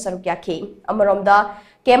 Kunrom na sarukya ki amaromda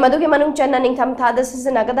kemadu ki manung channa ningtham thada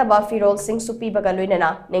sisinagada ba firol sing supi bagaloinana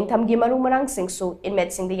ningtham gi marung marang sing su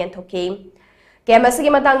inmet sing di yenthoki kemasi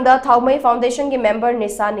ki matangda Thaumai Foundation ki member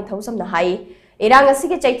Nisa nithosam na hai irang asi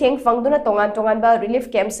ki chaitheng fangduna tongan ba relief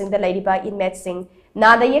camp sing da lairiba inmet sing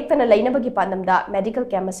nada yektana lainabagi pandamda medical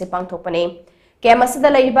camp ase pangthokpane Camp asida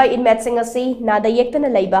laiba inmet sing asi nada yektana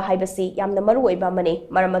laiba haibasi yamna maru oiba mane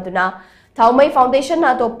maramaduna Thaumai Foundation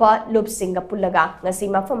na topa loop singa pullaga ngasi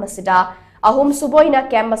mafam asida ahum suboina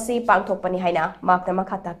camp asi pangthokpani haina makna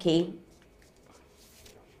makhata ki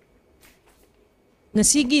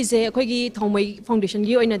Nasigi je akhoi Thaumai Foundation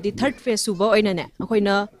gi oina di third phase suba oina ne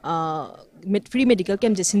akhoina free medical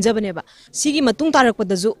camp je sinjabane ba sigi matung tarak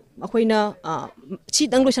padaju akhoina chi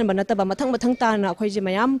dang loisan banata ba mathang tarna akhoi je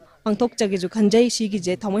mayam pangthok chage ju khanjai sigi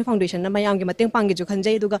je Thaumai Foundation na mayam gi mateng pangge ju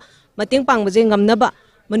khanjai duga mateng pang baje ngamna ba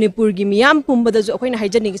Manipur gi miyam pumbada ju akhoina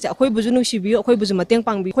haijani gi se akhoi buju nu sibi akhoi buju mateng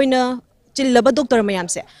pangbi akhoina chillaba doctor mayam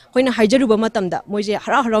se akhoina haijaruba matamda moije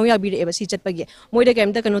harau ya bi re ba si chatpagi moide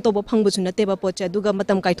kaimta kano to ba phangbu su nate ba pocha duga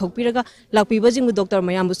matam kai thokpiraga lakpi ba jingu doctor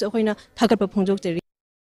mayam bu se akhoina thakat pa phongjok cheri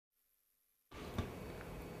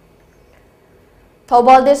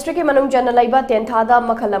Thobal District ki manung jana laiba Tenthada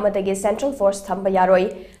Makalamadagi Central Force Thamba Yaroi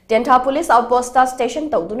Tentha Police Outpost Station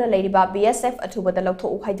Tawduna Lairiba BSF Athubada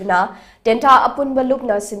Lautho Haiduna Tentha Apunba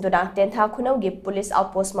Lupna Sinduna Tentha Khunaugi Police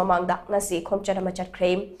Outpost Mamangda Ngasi Khongchara Machat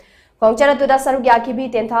Krem Khongchara Tuda Sarugyaki bi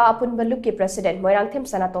Tentha Apunba Lupki President Moirangthem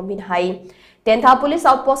Sanatombin Hai Tentha Police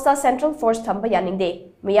Outpost Central Force Thamba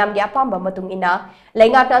Yaningde Miyam Yapamba Matung Ina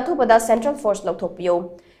Laingakna Thubada Central Force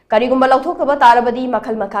Lauthokpio Karigumba lauthokaba tarabadi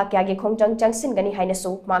makhal makha kyagi khongchang changsin gani hainasu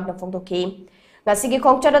magna phongdoki ngasigi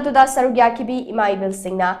khongchara tuda sarugya bi ima ibil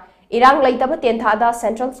singna irang laitaba tenthada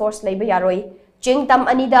Central Force leiba yaroi chingtam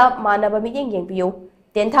anida manaba miyeng yengpiu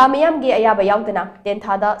tentha miyam gi ayaba yaudana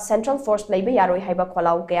tenthada Central Force leiba yaroi haiba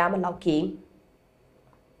kholau kayama lauki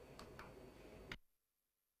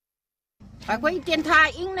akoi tentha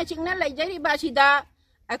ingna chingna laijari basida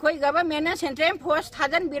akoi government na Central Force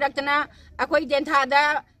thadan biraktana akoi tenthada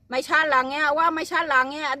Maisa lange awa maisa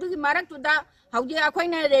lange adugi marak tuda hauji akoi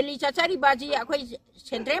na rally chachari baji akoi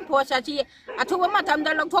Central Force achi athuba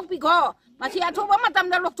matamda lokthok pi ko masi athuba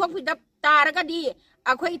matamda lokthok pi taraga di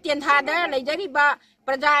akoi tenthada laijari ba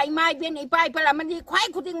praja imai ben ipai palamani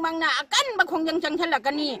khwai khuding mangna akan ba khongjang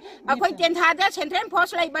changthalakani akoi tenthada Central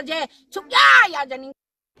Force lai baje chukya ya jani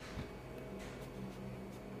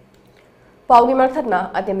Paugi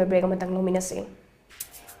marthatna ateme brega matang nominasi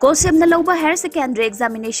कोसेमना लौबा higher secondary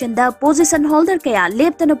examination दा position holder कया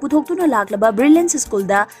लेप्तना पुथोक्तुना लाक्लबा brilliance school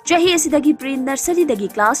दा चाही असिदगी pre nursery दगी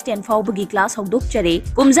class 10 फाउबगी class हौदोकचरे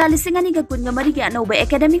कुमजा लिसिंगनी गा कुनगा मरी गे अनौबा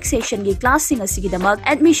academic session गी class सिंग असिगिदमक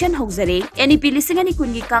admission हौजरे NEP लिसिंगनी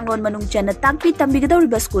कुनगी कांगलोन मनुंग चना ताकपी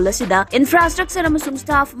तंबिगदौरिबा school असिदा infrastructure अमसुंग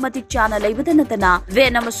staff मतिक चाना लैबदा नतना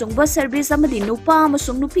when अमसुंग bus service अमदी नुपा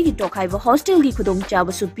अमसुंग नुपी गी टोखाइबा हॉस्टल गी खुदोंग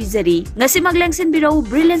चाबसु पिजरी ngasimak lengsin biro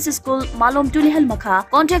Brilliance School Malom Tulihal Makha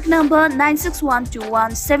contact number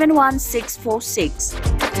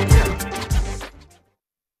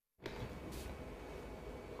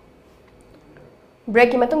 9612171646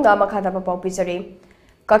 Break matungda makha da pau pizari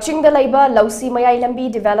Kaching da laiba Lausi Mayai Lambi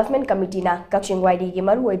Development Committee na Kaching Waidi gi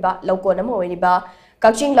maruiba laukona mo oiniba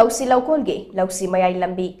Kaching Lausi Laukol ge Lausi Mayai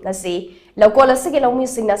Lambi ngasi laukol asige laumi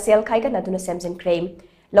singna sel khai ga naduna semjin claim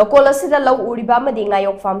Local asida lau uriba madi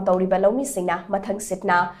ngayok farm tauriba laumi singna mathang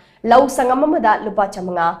sitna lau sangam amada lupa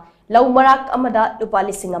chamanga lau marak amada lupa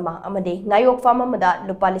lising ama amade ngayok farm amada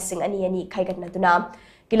lupa lising ani khaigat naduna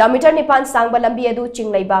kilometer nipan sangba lambi adu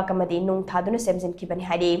chinglaiba kamadi nung thaduna semjin kibani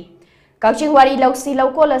hadi Kaching wari lausi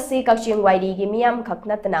local asi Kaching wari gi miyam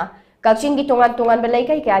khaknatna Kaching gi tongan belai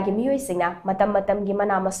kai kya gi miyoi singna matam gi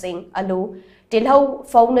manama sing alu tilhau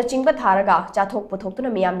fauna chingba tharaga chathok puthok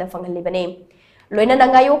na miyam da fangalibane Loina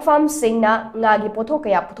nangayok farm singna ngagi pothok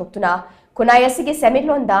kaya puthokuna kunai asigi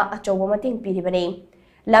semilon da achobo mating piribane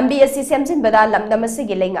lambi asi semjin bada lamdam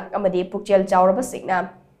asigi lenga amadi pukchel chawraba singna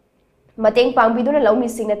mateng pangbiduna laumi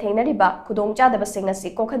singna thengnariba khudong chadaba singna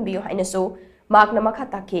si kokhan biyo hainasu makna makha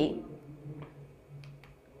takhi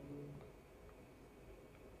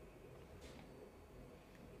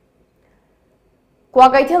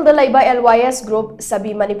Kwagaithil da laiba LYS Group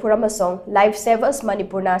Sabi Manipur amasong Life Savers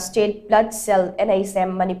Manipur na State Blood Cell NISM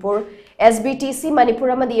Manipur SBTC Manipur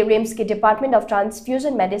amadi RIMS ki Department of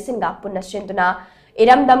Transfusion Medicine ga punna shintuna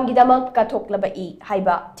iramdam gidamak kathoklaba I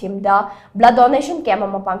haiba team da blood donation camp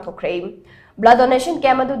ama pangthokre blood donation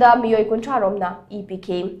camp adu da miyoi kuntra romna EPK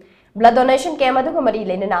blood donation camp adu ga mari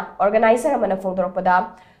lenana organizer amana phongdorpada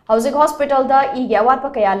Housing Hospital da igawat pa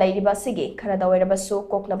kaya lairiba sige khara da oirabasu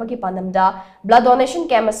koknabagi pandamda blood donation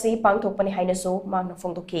camp asi pangthokpani hainasu magna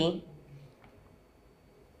phongdoki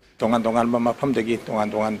tongan ba mafamdagi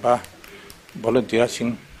tongan ba volunteer sing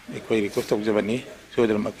ekoi request tawjabani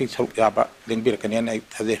sodramakki sauk yaba lengbirkani ai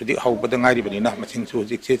thaje hudi haubada ngari bani na masing su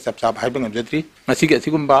jikse chapchap haibang amjatri masigi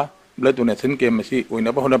asigumba blood donation camp asi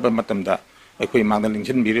oina ba honaba matamda ekoi mangdal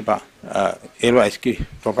lingsin biriba LYS ki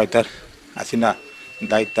provider asina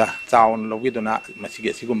Daita Town Logidona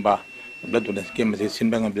Masigi Sigumba blood donation camp is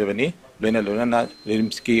Sinbang of Devani Lena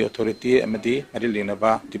Rimski Authority Amadi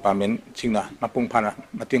Marilinava Department China Mapung Pana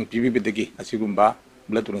Mating PV Bidegi Asigumba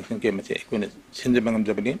blood donation camp is Equinus Sinbang of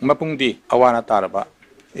Devani Mapung di Awana Taraba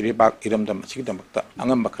Iribak Iram the Masikdamata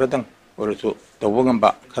Angam Bakradang or so the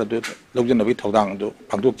Wogamba Kadu Loganavi Todang do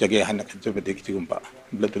Panduk Jage Hana Conservative Sigumba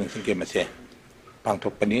blood donation camp is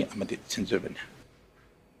Pantopani Amadi Sinservan.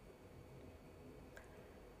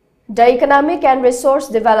 The Economic and Resource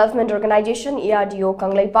Development Organization ERDO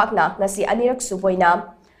Kanglai Pakna ngasi anirak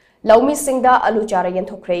suboina Laumi Singda Aluchara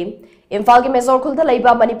Yenthokre Imphal gi Mezor Khulda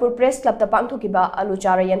Laiba Manipur Press Club ta pangthokiba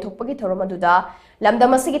Aluchara Yenthokpagi thoromaduda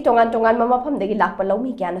lamdamasigi tongan mamaphamdagi lakpa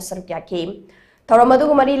Laumi kyana sarukya ke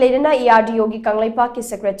Thoramadu mari leidana ERDO gi Kanglai Pak ki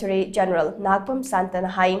Secretary General Nagpam Santana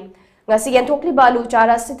hai ngasi yenthokliba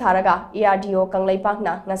Aluchara sitharaga ERDO Kanglai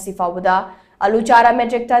Pakna ngasi fawuda Aluchara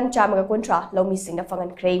metric ton chamaga kontra Laumi Singda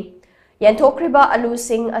fangan kre Yanthokriba alu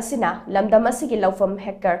sing asina lamdam asigi laufam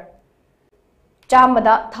hector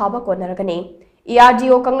chamada thaba konaragani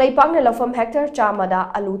ERDO Kanglai Pakna laufam hector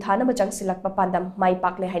chamada alu thana ba changsilakpa pandam mai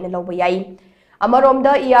pakle haina lawba yai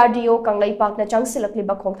amaromda ERDO Kanglai Pakna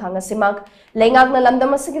changsilakliba khongthang asimak leingakna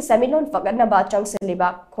lamdam asigi semilon fagatna ba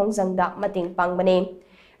changsiliba khongjangda mating pangbane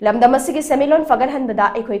lamdam asigi semilon fagat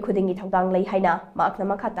hanbada ekoi khudingi thongdang lei haina makna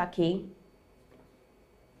makhata ki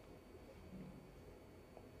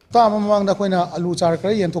Tamang da koina alu char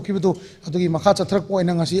kare yen toki bidu adugi makha chathrak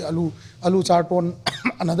poina ngasi alu char ton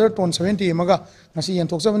another ton 70 maga ngasi yen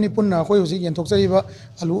thokjabani punna koi hosi yen thokjaiba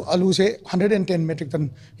alu se 110 metric ton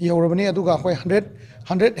yorabani aduga koi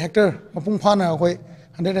 100 hectare mapung phana koi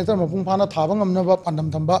 100 hectare mapung phana thaba ngamna ba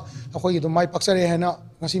pandam thamba koi du mai paksare hena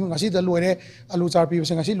ngasi da loire alu char pi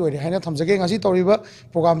se ngasi loire haina thamjage ngasi toriba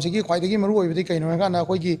program sigi khwai dagi maru oibdi kaino ga na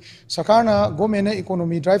khoi gi sakarna government na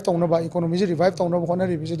economy drive tawna ba economy ji revive tawna ba khona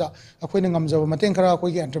ri bisida akhoi na ngamjaba mateng khara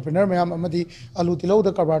khoi gi entrepreneur mayam amadi alu tilau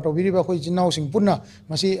da karbar to biri ba khoi jinnaw sing punna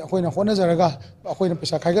masi akhoi na khona jaraga akhoi na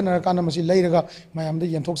pesa khaiga na kana masi leiraga mayam da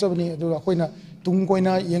yenthok sabani adu akhoi na tung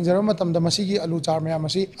koina yengjara matam da masi gi alu char mayam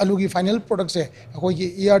masi alu gi final product se akhoi gi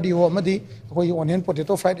ERDO amadi akhoi gi onion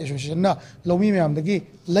potato fried association na lomi mayam da gi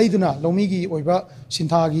leiduna lomi gi oiba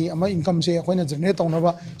sintha gi ama income se akhoi na generate tawna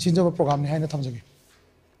ba sinjaba program ni haina thamjage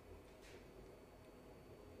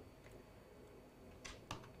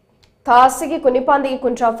Thasigi Kunipandi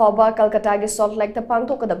Kuntra Fauba Calcutta gi Salt Lake the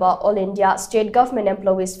Pangtokadaba All India State Government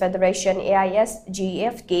Employees Federation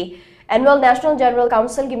AISGF ki Annual National General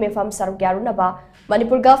Council gi Mefam Sarugyarunaba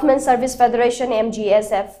Manipur Government Service Federation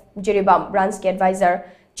MGSF Jiribam Branch ki Advisor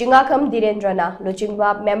Chingakam Dhirendrana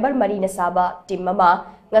Luchingba Member Marina Saba Team Mama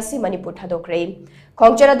Ngasi Manipur Thadokre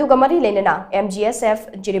Khongchara du Gamari Lenana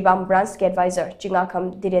MGSF Jiribam Branch ki Advisor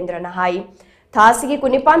Chingakam Dhirendrana Hai Thasigi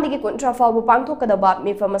Kunipandigi Kuntra Fabu Pangtokadaba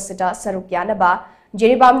Mifamasita Sarukyanaba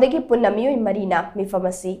Jiribamdegi Punamio Marina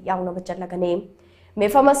Mifamasi Yangnavachalagane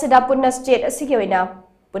Mifamasida Punna State Asigioina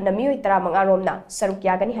Punamio Tramangaromna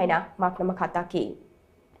Sarukyagani Haina Makna Makataki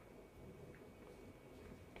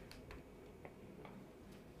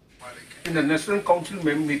In the National Council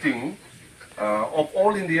meeting of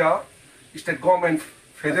All India State Government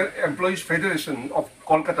Employees Federation of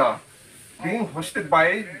Kolkata being hosted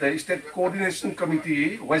by the State Coordination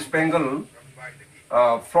Committee, West Bengal,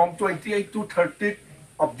 from 28 to 30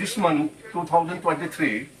 of this month,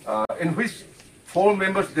 2023, in which 4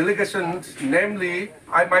 members delegations, namely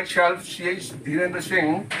I myself, C.H. Dhirendra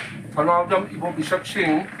Singh, Thanawjam Ibo Bishak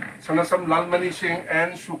Singh, Sanasam Lalmani Singh,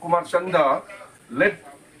 and Sukumar Chanda, led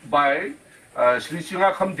by Sri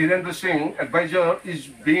Chingakam Dhirendra Singh, advisor, is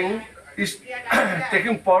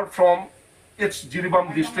taking part from its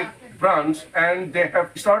Jiribam district branch, and they have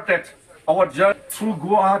started our journey through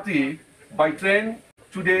Guwahati by train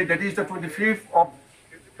today, that is the 25th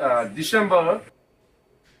of December.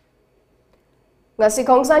 Ngasi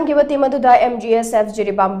Khongsan ki wati maduda MGSF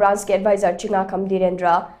Jiribam branch ki advisor Chingakam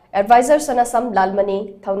Dhirendra, advisor Sanasam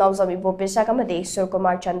Lalmani, Thaunawjam Ibo Bishak amadi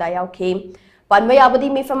Surkumar Chanda yauki. Panway abadi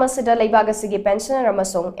mifamasida leibagasi pensioner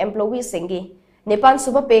amasong employee singi Nipan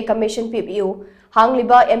Suba Pay Commission PPU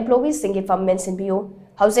Hangliba employee singi from mensinbiu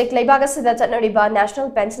Housek Leibagasi Chanariba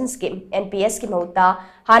National Pension Scheme NPS ki mauta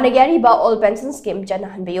Hanagariba All Pension Scheme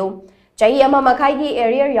Janahanbiu Chahi ama makai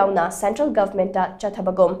area yauna central government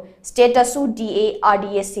chathabagum state su DA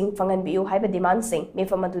RDA sing fanganbiu haiba demand sing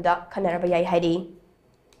mifamaduda khanarabayai haidi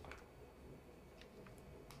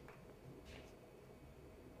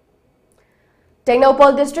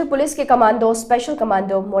Technopol District Police ke Commando Special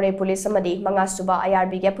Commando More Police Amadi Manga Suba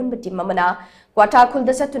IRB ke Punba Team Mamana Kwata Khulda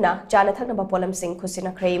Satuna Jana Thaknaba Polam Singh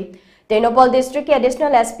Khusina Khrei Technopol District ke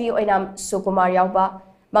Additional SP Oinam Sukumar Yauba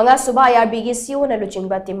Manga Suba IRB ke CEO na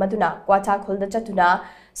Luchingba Team Maduna Kwata Khulda Satuna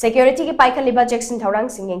Security ke Paikhaliba Jackson Thaurang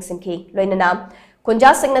Singh Singhi Loinana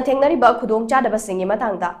Kunja Singh na Thengnariba Khudong Chadaba Singhi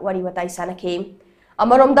Matangda Wari Watai Sanakhe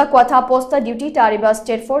Amaromda Kwata Posta Duty Tariba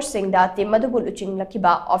State Force Singh da Team Madubu Luching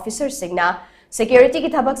Lakiba Officer Singh na Security ki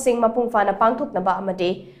thabak sing mapung fana pangthok naba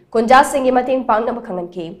amade kunja sing gi mateng pangna bakhangan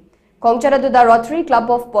ki Khongchara duda Rotary Club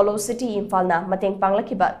of Polo City Imphal na mateng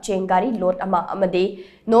panglakiba chengari lot ama amade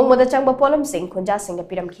nongmoda changba polam sing kunja sing ga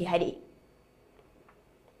piram ki hairi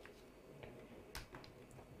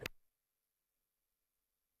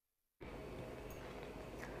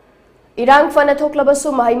Irang fana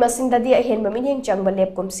thoklabasu mahai masingdadi ahen maming changba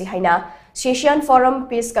lep kumsi haina Asian Forum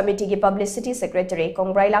Peace Committee ki Publicity Secretary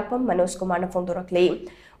Kongrai Lakpam Manoj Kumar na phongdorakle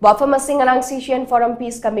wafam asing alang Asian Forum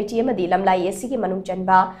Peace Committee amadi lamlai AC ki manung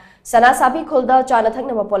chanba sana sabi khulda chana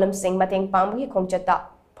thakna ba polam sing mateng pangbu ki khongchata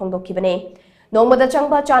phongdokkibane nongmada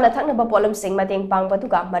changba chana thakna ba polam sing mateng pangba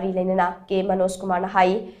duga mari lenana ke Manoj Kumar na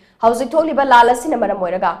hai Housing tholiba lalasina maram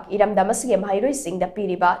oiraga iram damasige mahairoi sing da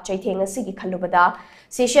piriba chaitheng asigi khallubada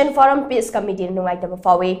Asian Forum Peace Committee nungaitaba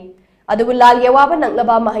fawe Adubu lal yawaba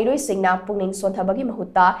nanglaba mahairoi singna pungning sonthabagi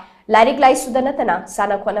mahutta lairik lai sudanatana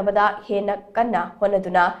sana khonabada hena kanna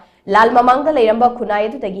honaduna lal mamangda leiramba khunai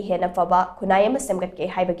adudagi hena faba khunai ama semgatke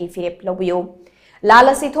haibagi firep lobiyo lal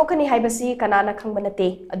asi thokani haibasi kanana khangbanate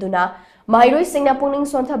aduna mahairoi singna pungning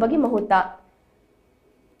sonthabagi mahutta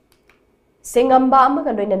singamba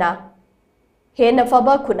amaga loinana hena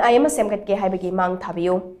faba khunai ama semgatke haibagi mang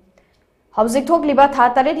thabiyo Housing thokliba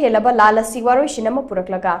tha taret helaba lal asi waroi shinama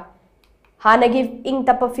puraklaga Hanagi ing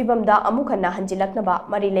tapa fibamda amukana hanjilaknaba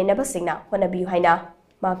mari lenaba singna honabiu haina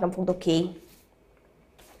maknam phongdokhi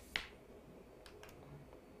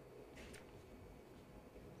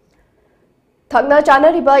थकना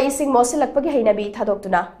चानरिबा इसिंग मोसिलकपगी हैनबी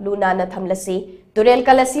थादोक्तुना लुनाना थमलसी तुरेल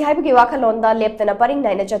Kalsi हाइबगी वाखलोंदा लेप्तना purring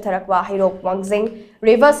Naina चथरकवा हैरोक Wangjing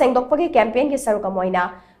river सेंगदोकपगी campaign के सरुकमोइना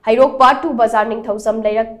हैरोक part 2 बाजार निंगथौसम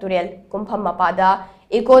लैरक तुरेल कुंफम मपादा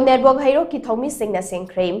eco network हैरोक की थौमी सिंगना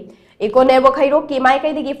सेंख्रे eco network हैरोक की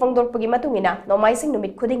माइकैदगी फोंगदोकपगी मतुंगिना नोमाइसिंग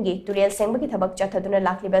नुमित खुदिंगी तुरेल सेंगबगी थबक चथदुना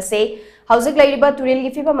लाखलिबसे हौजिक लैरिबा तुरेल की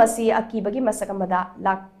फिबम असी अकीबगी मसकमदा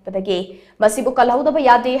लाकपदगे मसिबु कलहौदबा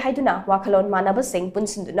यादे हाइदुना वाखलोन मानब सिंह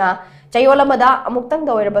पुनसिंदुना चयोलमदा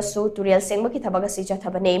अमुक्तंग दवरबसु तुरेल सेंगबगी थबक असी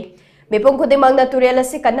चथबने मिपुंग खुदिमंगना तुरेल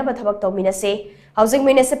असी कन्नब थबक तौमिनसे हौजिक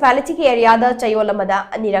म्युनिसिपैलिटी की एरियादा चयोलमदा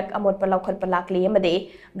अनिरक अमोटप लौखटप लाकली अमदे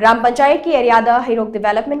ग्राम पंचायत की एरियादा हैरोक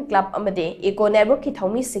डेवलपमेंट क्लब अमदे इको नेटवर्क की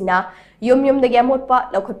थौमी सिंगना युम युमदगी अमोटप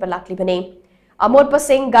लौखटप लाकलीबने अमोटप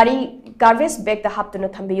सिंह गाड़ी गार्बेज बैग दा हापतुना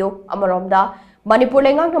थंबियो अमरोमदा मणिपुर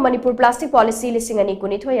लेंगांग मणिपुर प्लास्टिक पॉलिसी लिसिंग अनि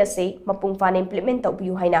कुनिथोय असे मपुंग फान implement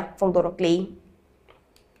तौबियु हाइना फोंदोरकली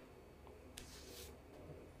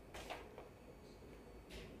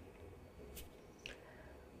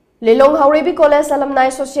Lilong हाउरेबी college alumni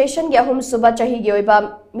association के अहुम सुबा चाही गे ओइबा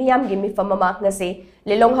मियाम गे मिफम मांगनसे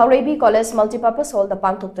लिलोंग हाउरेबी कॉलेज मल्टीपर्पस हॉल दा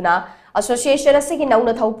पांगथोक्तुना एसोसिएशन असिगी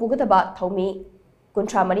नौना थौपुगदबा थौमी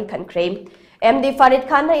कुंट्रा मरी खनख्रे एमडी फारिद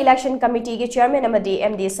खान इलेक्शन कमिटी के चेयरमैन अमदी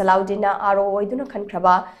एमडी सलाउद्दीन आरो ओइदुना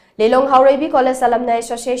खनख्रबा लिलोंग हाउरेबी कॉलेज अलमनाई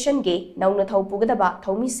एसोसिएशन के नौना थौपुगदबा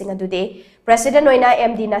थौमी सिंग अदुदे president ओइना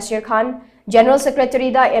MD Nasir Khan general secretary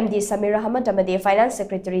दा MD Sameer Ahmad अमदे finance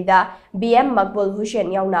secretary दा बीएम मकबुल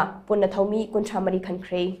हुसैन याउना पुन्ना थौमी कुंट्रा मरी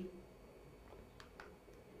खनख्रे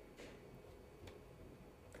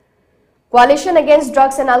Coalition Against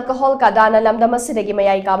Drugs and Alcohol Kadana Lamdamasidagi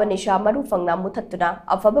Mayai Kabanisha Maru Fangna Mutatuna,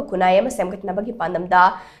 Afaba Kunayam Semkatnabagi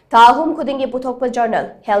Pandamda, Tahum Kudingi Putokpa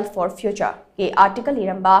Journal, Health for Future, K article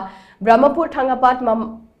Iramba, Brahmapur Tangapat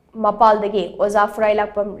Mapaldagi, Oza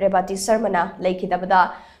Frailapam Rebati Sermana, Lake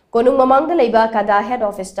Dabada, Konung Mamang the Labor Kada Head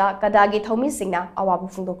Office, Kadagi Thomi Singna, Awabu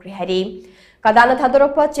Fundokri Hari, Kadana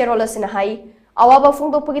Tadoropa, Cherolas in a high. Awaba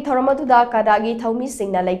Fundopagi Thoramatuda Kadagi Thomi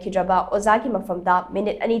Singna Lake Hijaba, Ozaki Mafamda,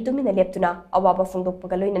 Minute Ani 2 minute leptuna, Awaba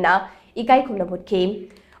Fundopagaluna, Ikai Kumnabut came.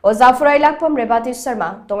 Ozafurai Lakpam Rebati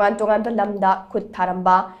Serma, Tongan Tongan Lambda, Kut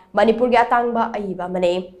Taramba, Manipur Gatangba, Aiba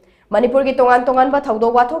Mane. Manipur Tongan Tonganba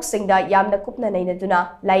Taudo Watok Singda, Yamna Kupna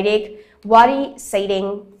Nainaduna, Lairek, Wari,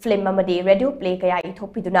 Sading, Flim Mamade, Radio Play Kaya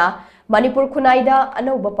Itopiduna, Manipur Kunaida,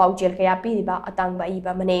 Anoba Paujel Kaya Piriba, Atangba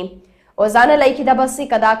Iba Mane. Ozana Laikidabasi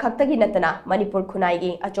Kada Kaktagi Natana, Manipur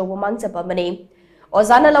Kunaigi, Achobo Mangsapa Mane.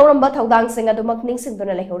 Ozana Lauramba Taudang Singadumak Ningsing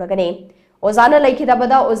Dona Lahuragane. Ozana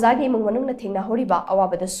Laikidabada, Ozagi Munganuna Tingna Horiba,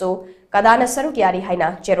 Awabadaso, Kadana Sarukiari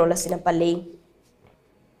Haina, Cherola Sinapali.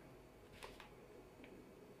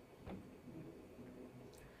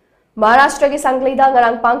 Maharashtra ki Sanglida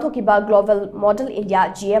Ngarang Pangthokiba Global Model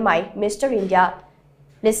India GMI, Mr. India.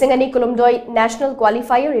 Lisingani Kulumdoi National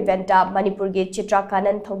Qualifier Eventa Manipur Ge Chitra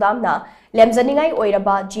Kanan Thodamna Lemzaningai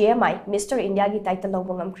Oiraba GMI Mr. India Gi title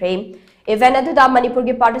Lobongam Crane Event Aduda Manipur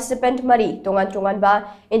Ge participant Mari Tongan Tonganba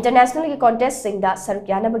International Ge contest Singda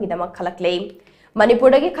Sarukyana Bagidama Khalakle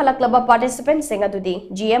Manipur Ge Khalaklaba participant Sing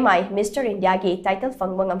Adudi GMI Mr. India Ge title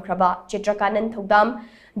Fangbangam Kraba Chitra Kanan Thodam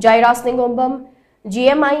Jairas Ningombam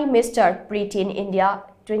GMI Mr. Preteen India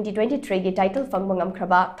 2023 की title फंगबंगम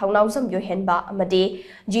खरबा Thounaojam योहेनबा अमदे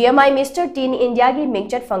GMI mister tin India की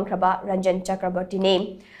मिंगचट फंगखरबा रंजन चक्रवर्ती ने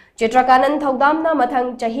चित्रकानन थौदामना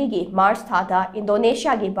मथंग चहीगी मार्च थादा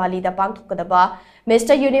Indonesia की बाली दा पांगथुकदबा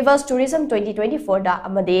mister universe tourism 2024 दा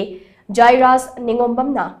अमदे जायराज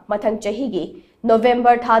निंगोम्बमना मथंग चहीगी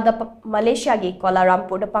नवंबर थादा Malaysia की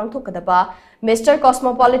कोलारामपुर दा पांगथुकदबा mister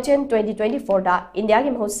cosmopolitan 2024 दा India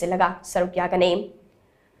की महूत से लगा सरुक्यागने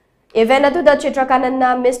Event aduda Chitrakananna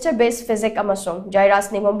Mr. Best Physics amasung Jairas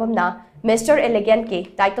Ningombamna Mr. Elegant ke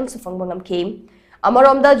title su fangbangam ke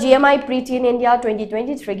Amaromda GMI Preteen India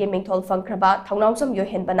 2023 ge mingthol fangkraba thongnawsam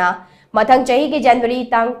yohenbana mathang chahi ge January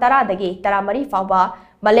tang 10 dagi 13 fawba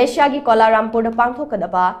Malaysia gi Kuala Lumpur da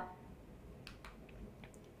pangthokadaba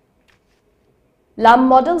Lam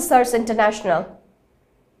Model Search International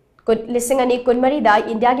Lisingani Kunmari da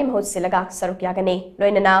India gi mahut silaga sarukyagane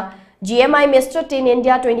loinana GMI Mr. Teen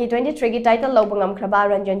India 2023 की title लौबंगम Kharba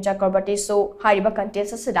Ranjan Chakraborty so हारिबा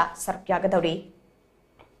contest असदा सरक्यागदौरी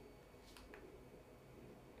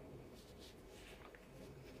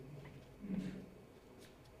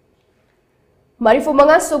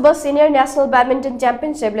Marifumanga Suba Senior National Badminton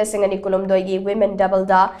Championship Lesingani Kulumdoi Women Double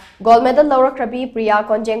Da Gold Medal Laura Krabi Priya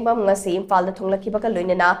Konjengbam Ngasi Imphal da thunglakibaka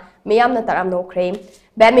loinana miyamna taram nokre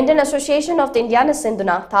Badminton Association of India na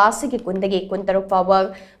sinduna thasi ki kundagi kuntaruk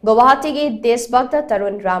fawa Guwahati ki Desbagda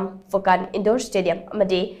Tarun Ram Fukan Indoor Stadium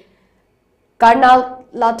amadi Karnal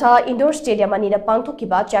Lata Indoor Stadium anida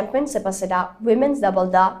pangthokiba championship asida women's double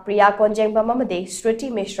da Priya Konjengba mamade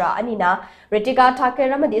Sruti Mishra anina Ritika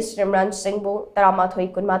Thakur amadi Simran Singbu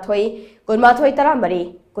Taramathoi Kunmathoi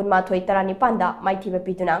Taramari Kunmathoi Taranipanda Maithiba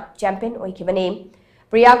Piduna champion oikibane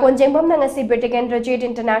Priya Konjengbam nangasi British Undergraduate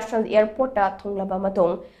International Airport ta thunglaba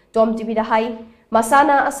matung TOMTV da hai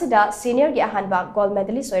masana asida senior gi ahanba gold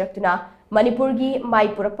medalist oiraktuna Manipur gi mai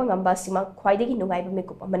purakpa ngamba sima khwaidagi nungaiba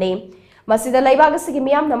mekup amane masida laibag asigi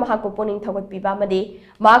miyam na mahako poning thawat piba amade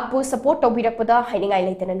makpu support tawbirakpada hainingai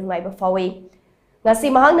leitana nungaiba fawi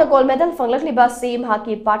ngasi mahangna gold medal fanglakliba si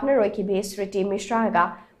mahaki partner oikibe Sriti Mishra ga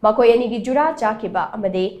makoi ani gi jura chakiba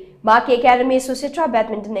amade Maki Academy Susitra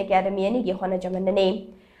Badminton Academy ani gi hona jamanane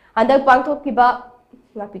andak pangthokiba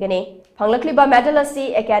ngapigane Panglakliba medal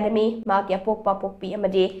asi academy maki apokpa pokpi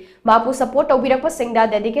amade mapu support tawbirakpa singda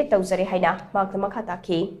dedicate tawjare haina makna makhata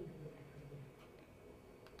ki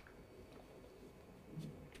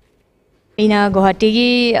ina Guwahati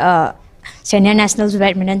gi senior national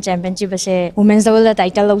badminton championship ase women's double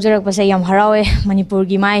title lawjarak pase yam harawe Manipur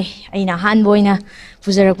gi mai aina han boina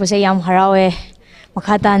pujarak pase yam harawe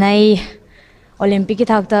makhata nai olympic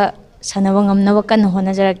ki thakta sanaba ngamnaba kan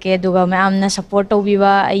hona jarake duga maamna support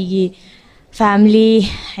tawbiba aigi family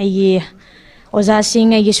aigi oza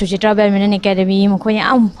sing aigi Suchitra Badminton Academy mokoi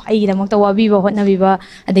am aigi damakta wabiba hotnabiba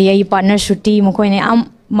adai aigi partner Sruti mokoi ne am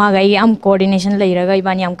maga aigi am coordination leiraga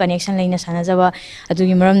ibani am connection leina sanajaba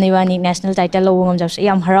adugi maram nebani national title lo ngamjab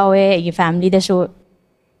yam harawe aigi family da so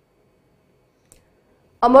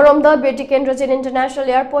Amoromda British Undergraduate International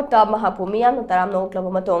Airport ta Mahapumia no taramno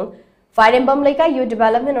club matong Fire and Bum Leka Youth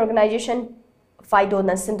Development Organization Fido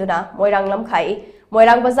Nasinduna, Moirang Lamkai,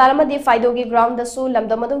 Moirang Bazarama di Fido gi ground the Su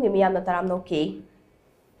Lamdamadung Miam Taram no key.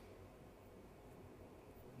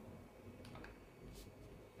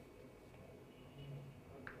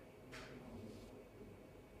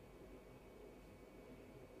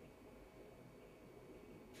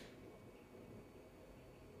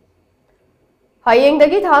 Hayeng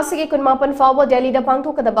dagi thasigi kunmapan fawa Delhi da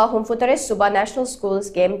pangthokadaba humfutare suba National Schools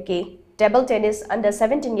Game ki table tennis under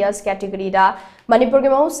 17 years category da Manipur gi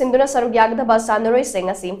mau sinduna saruk yagdaba sanaroi sing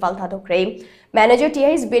asim faltha dokre manager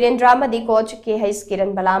TH Birendra Madi coach KH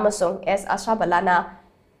Kiran Balamasung S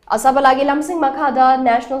Asabalagi lamsing makhada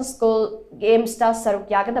National School Games ta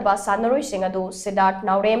saruk yagdaba sanaroi sing adu Siddharth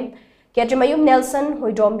Naurem Ketrimayum Nelson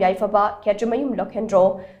Huidrom Yaifaba Ketrimayum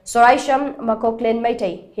Lokhendro Soraisham Makoklen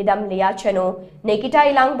Maitei Hidam Lia Chano Nekita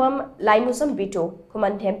Ilangbam Laimusam Bitu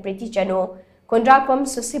Kumanthem Priti Chano Kundrakpam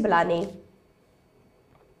Susibalani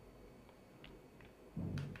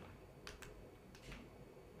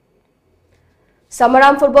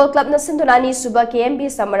Samaram Football Club na Sindulani Suba KMB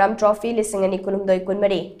Samaram Trophy Lisingani Kulumdoi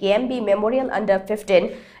Kunmari KMB Memorial Under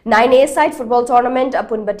 15 9A Side Football Tournament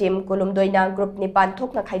Apun Batim Kulumdoi na Group Nipan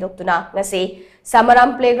Thok na Khaidoktuna ngasi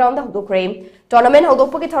Samaram Playground da Hudukre Tournament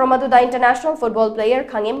Hudukpagi Thoramadu da International Football Player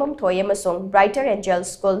Khangembam Thoye Masung Brighter Angel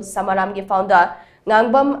School Samaram gi founder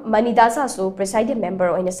Ngangbam Manidasa su presiding member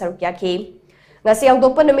oina sarukya ki ngasi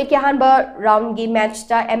hudukpa numit ki hanba round gi match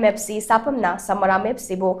ta MFC Sapamna Samaram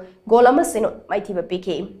FC bo goal ama sino maithiba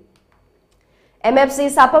piki MFC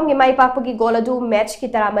Sapam gi mai pakpagi goal adu match ki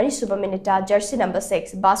taramari suba minute jersey number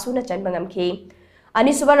 6 Basuna Chanbangam ki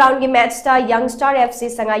ani suba round gi match ta Young Star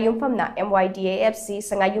FC Sangayumpham na MYDA FC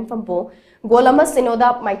Sangayumpham bo goal ama sino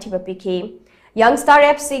da maithiba piki Young Star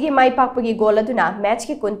FC gi mai pakpagi goal adu na match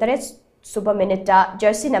ki kuntare suba minute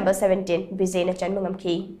jersey number 17 Bizena Chanbangam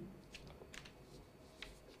ki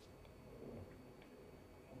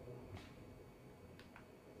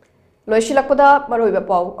Loishilakpada Maroiba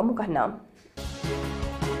Pau Amukana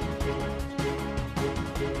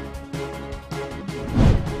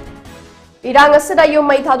Irang asida yung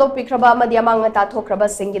may thadok pikraba madyamang tathokraba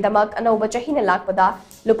singgidamak anauba chahina lakpada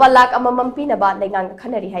lupa lak amamam pinaba lengang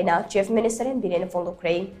khanari haina Chief Minister and Birena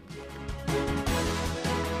Fongdokre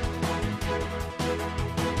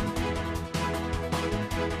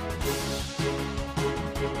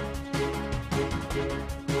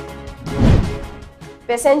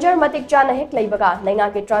Passenger matik chana hek leibaga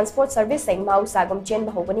lenga ke transport service sing mau sagam chen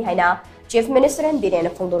bahobani haina Chief Minister and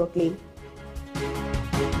Birena Fongdorokli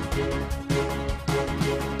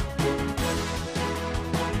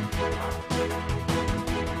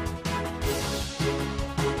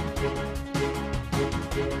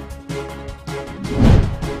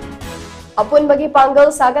Apun bagi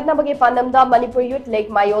panggal sagat na bagi pandamda Manipur Youth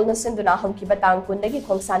Lake Mayol na sinduna hongkiba tangkun dagi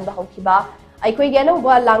khongsan ba hongkiba aikoi gena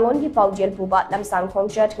ba langon gi paujel puba lamsang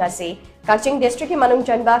khongchat ngasi Kaching district ki manung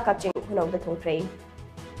chanba Kaching hunau da thongprei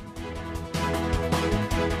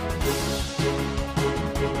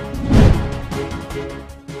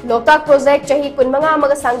Loktak project chahi kunmanga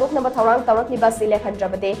amaga sangduk na bathawrang tawrak liba sile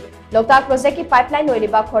khandrabade Loktak project ki pipeline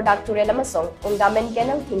oiliba khodak turel amasong ungdamen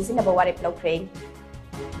canal thingsi na bawari plokre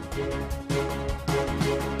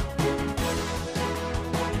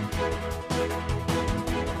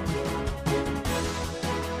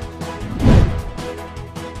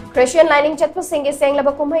Christian lining chatpa singe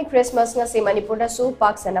senglaba kumhai Christmas nga si Manipur da su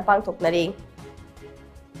pak sana pangthoknari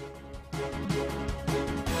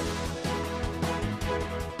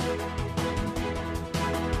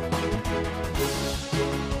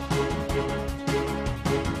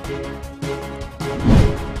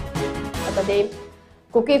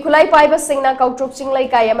Kuki Kulai Paiba Singna Kautruk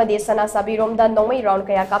Singlai Kayama de Sana Sabirom da Nomai round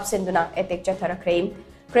Kaya Kap Sinduna etek Chathara Cream.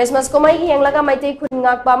 Christmas Komai Yanglaga Maite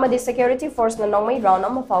Kunngak Pama de Security Force na Nomai round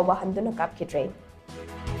Ama Fauba Handuna Kap Kitrain.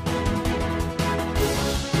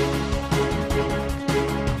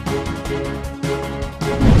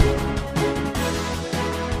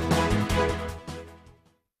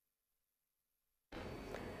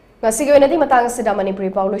 Ngasigi wenadi matang sida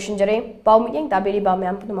Manipuri Paulo Shinjare, Pau Miyang Tabiri Ba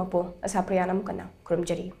Mayam Punumapo, ASHAPRIYA Namukana,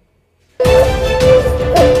 Kurumjari.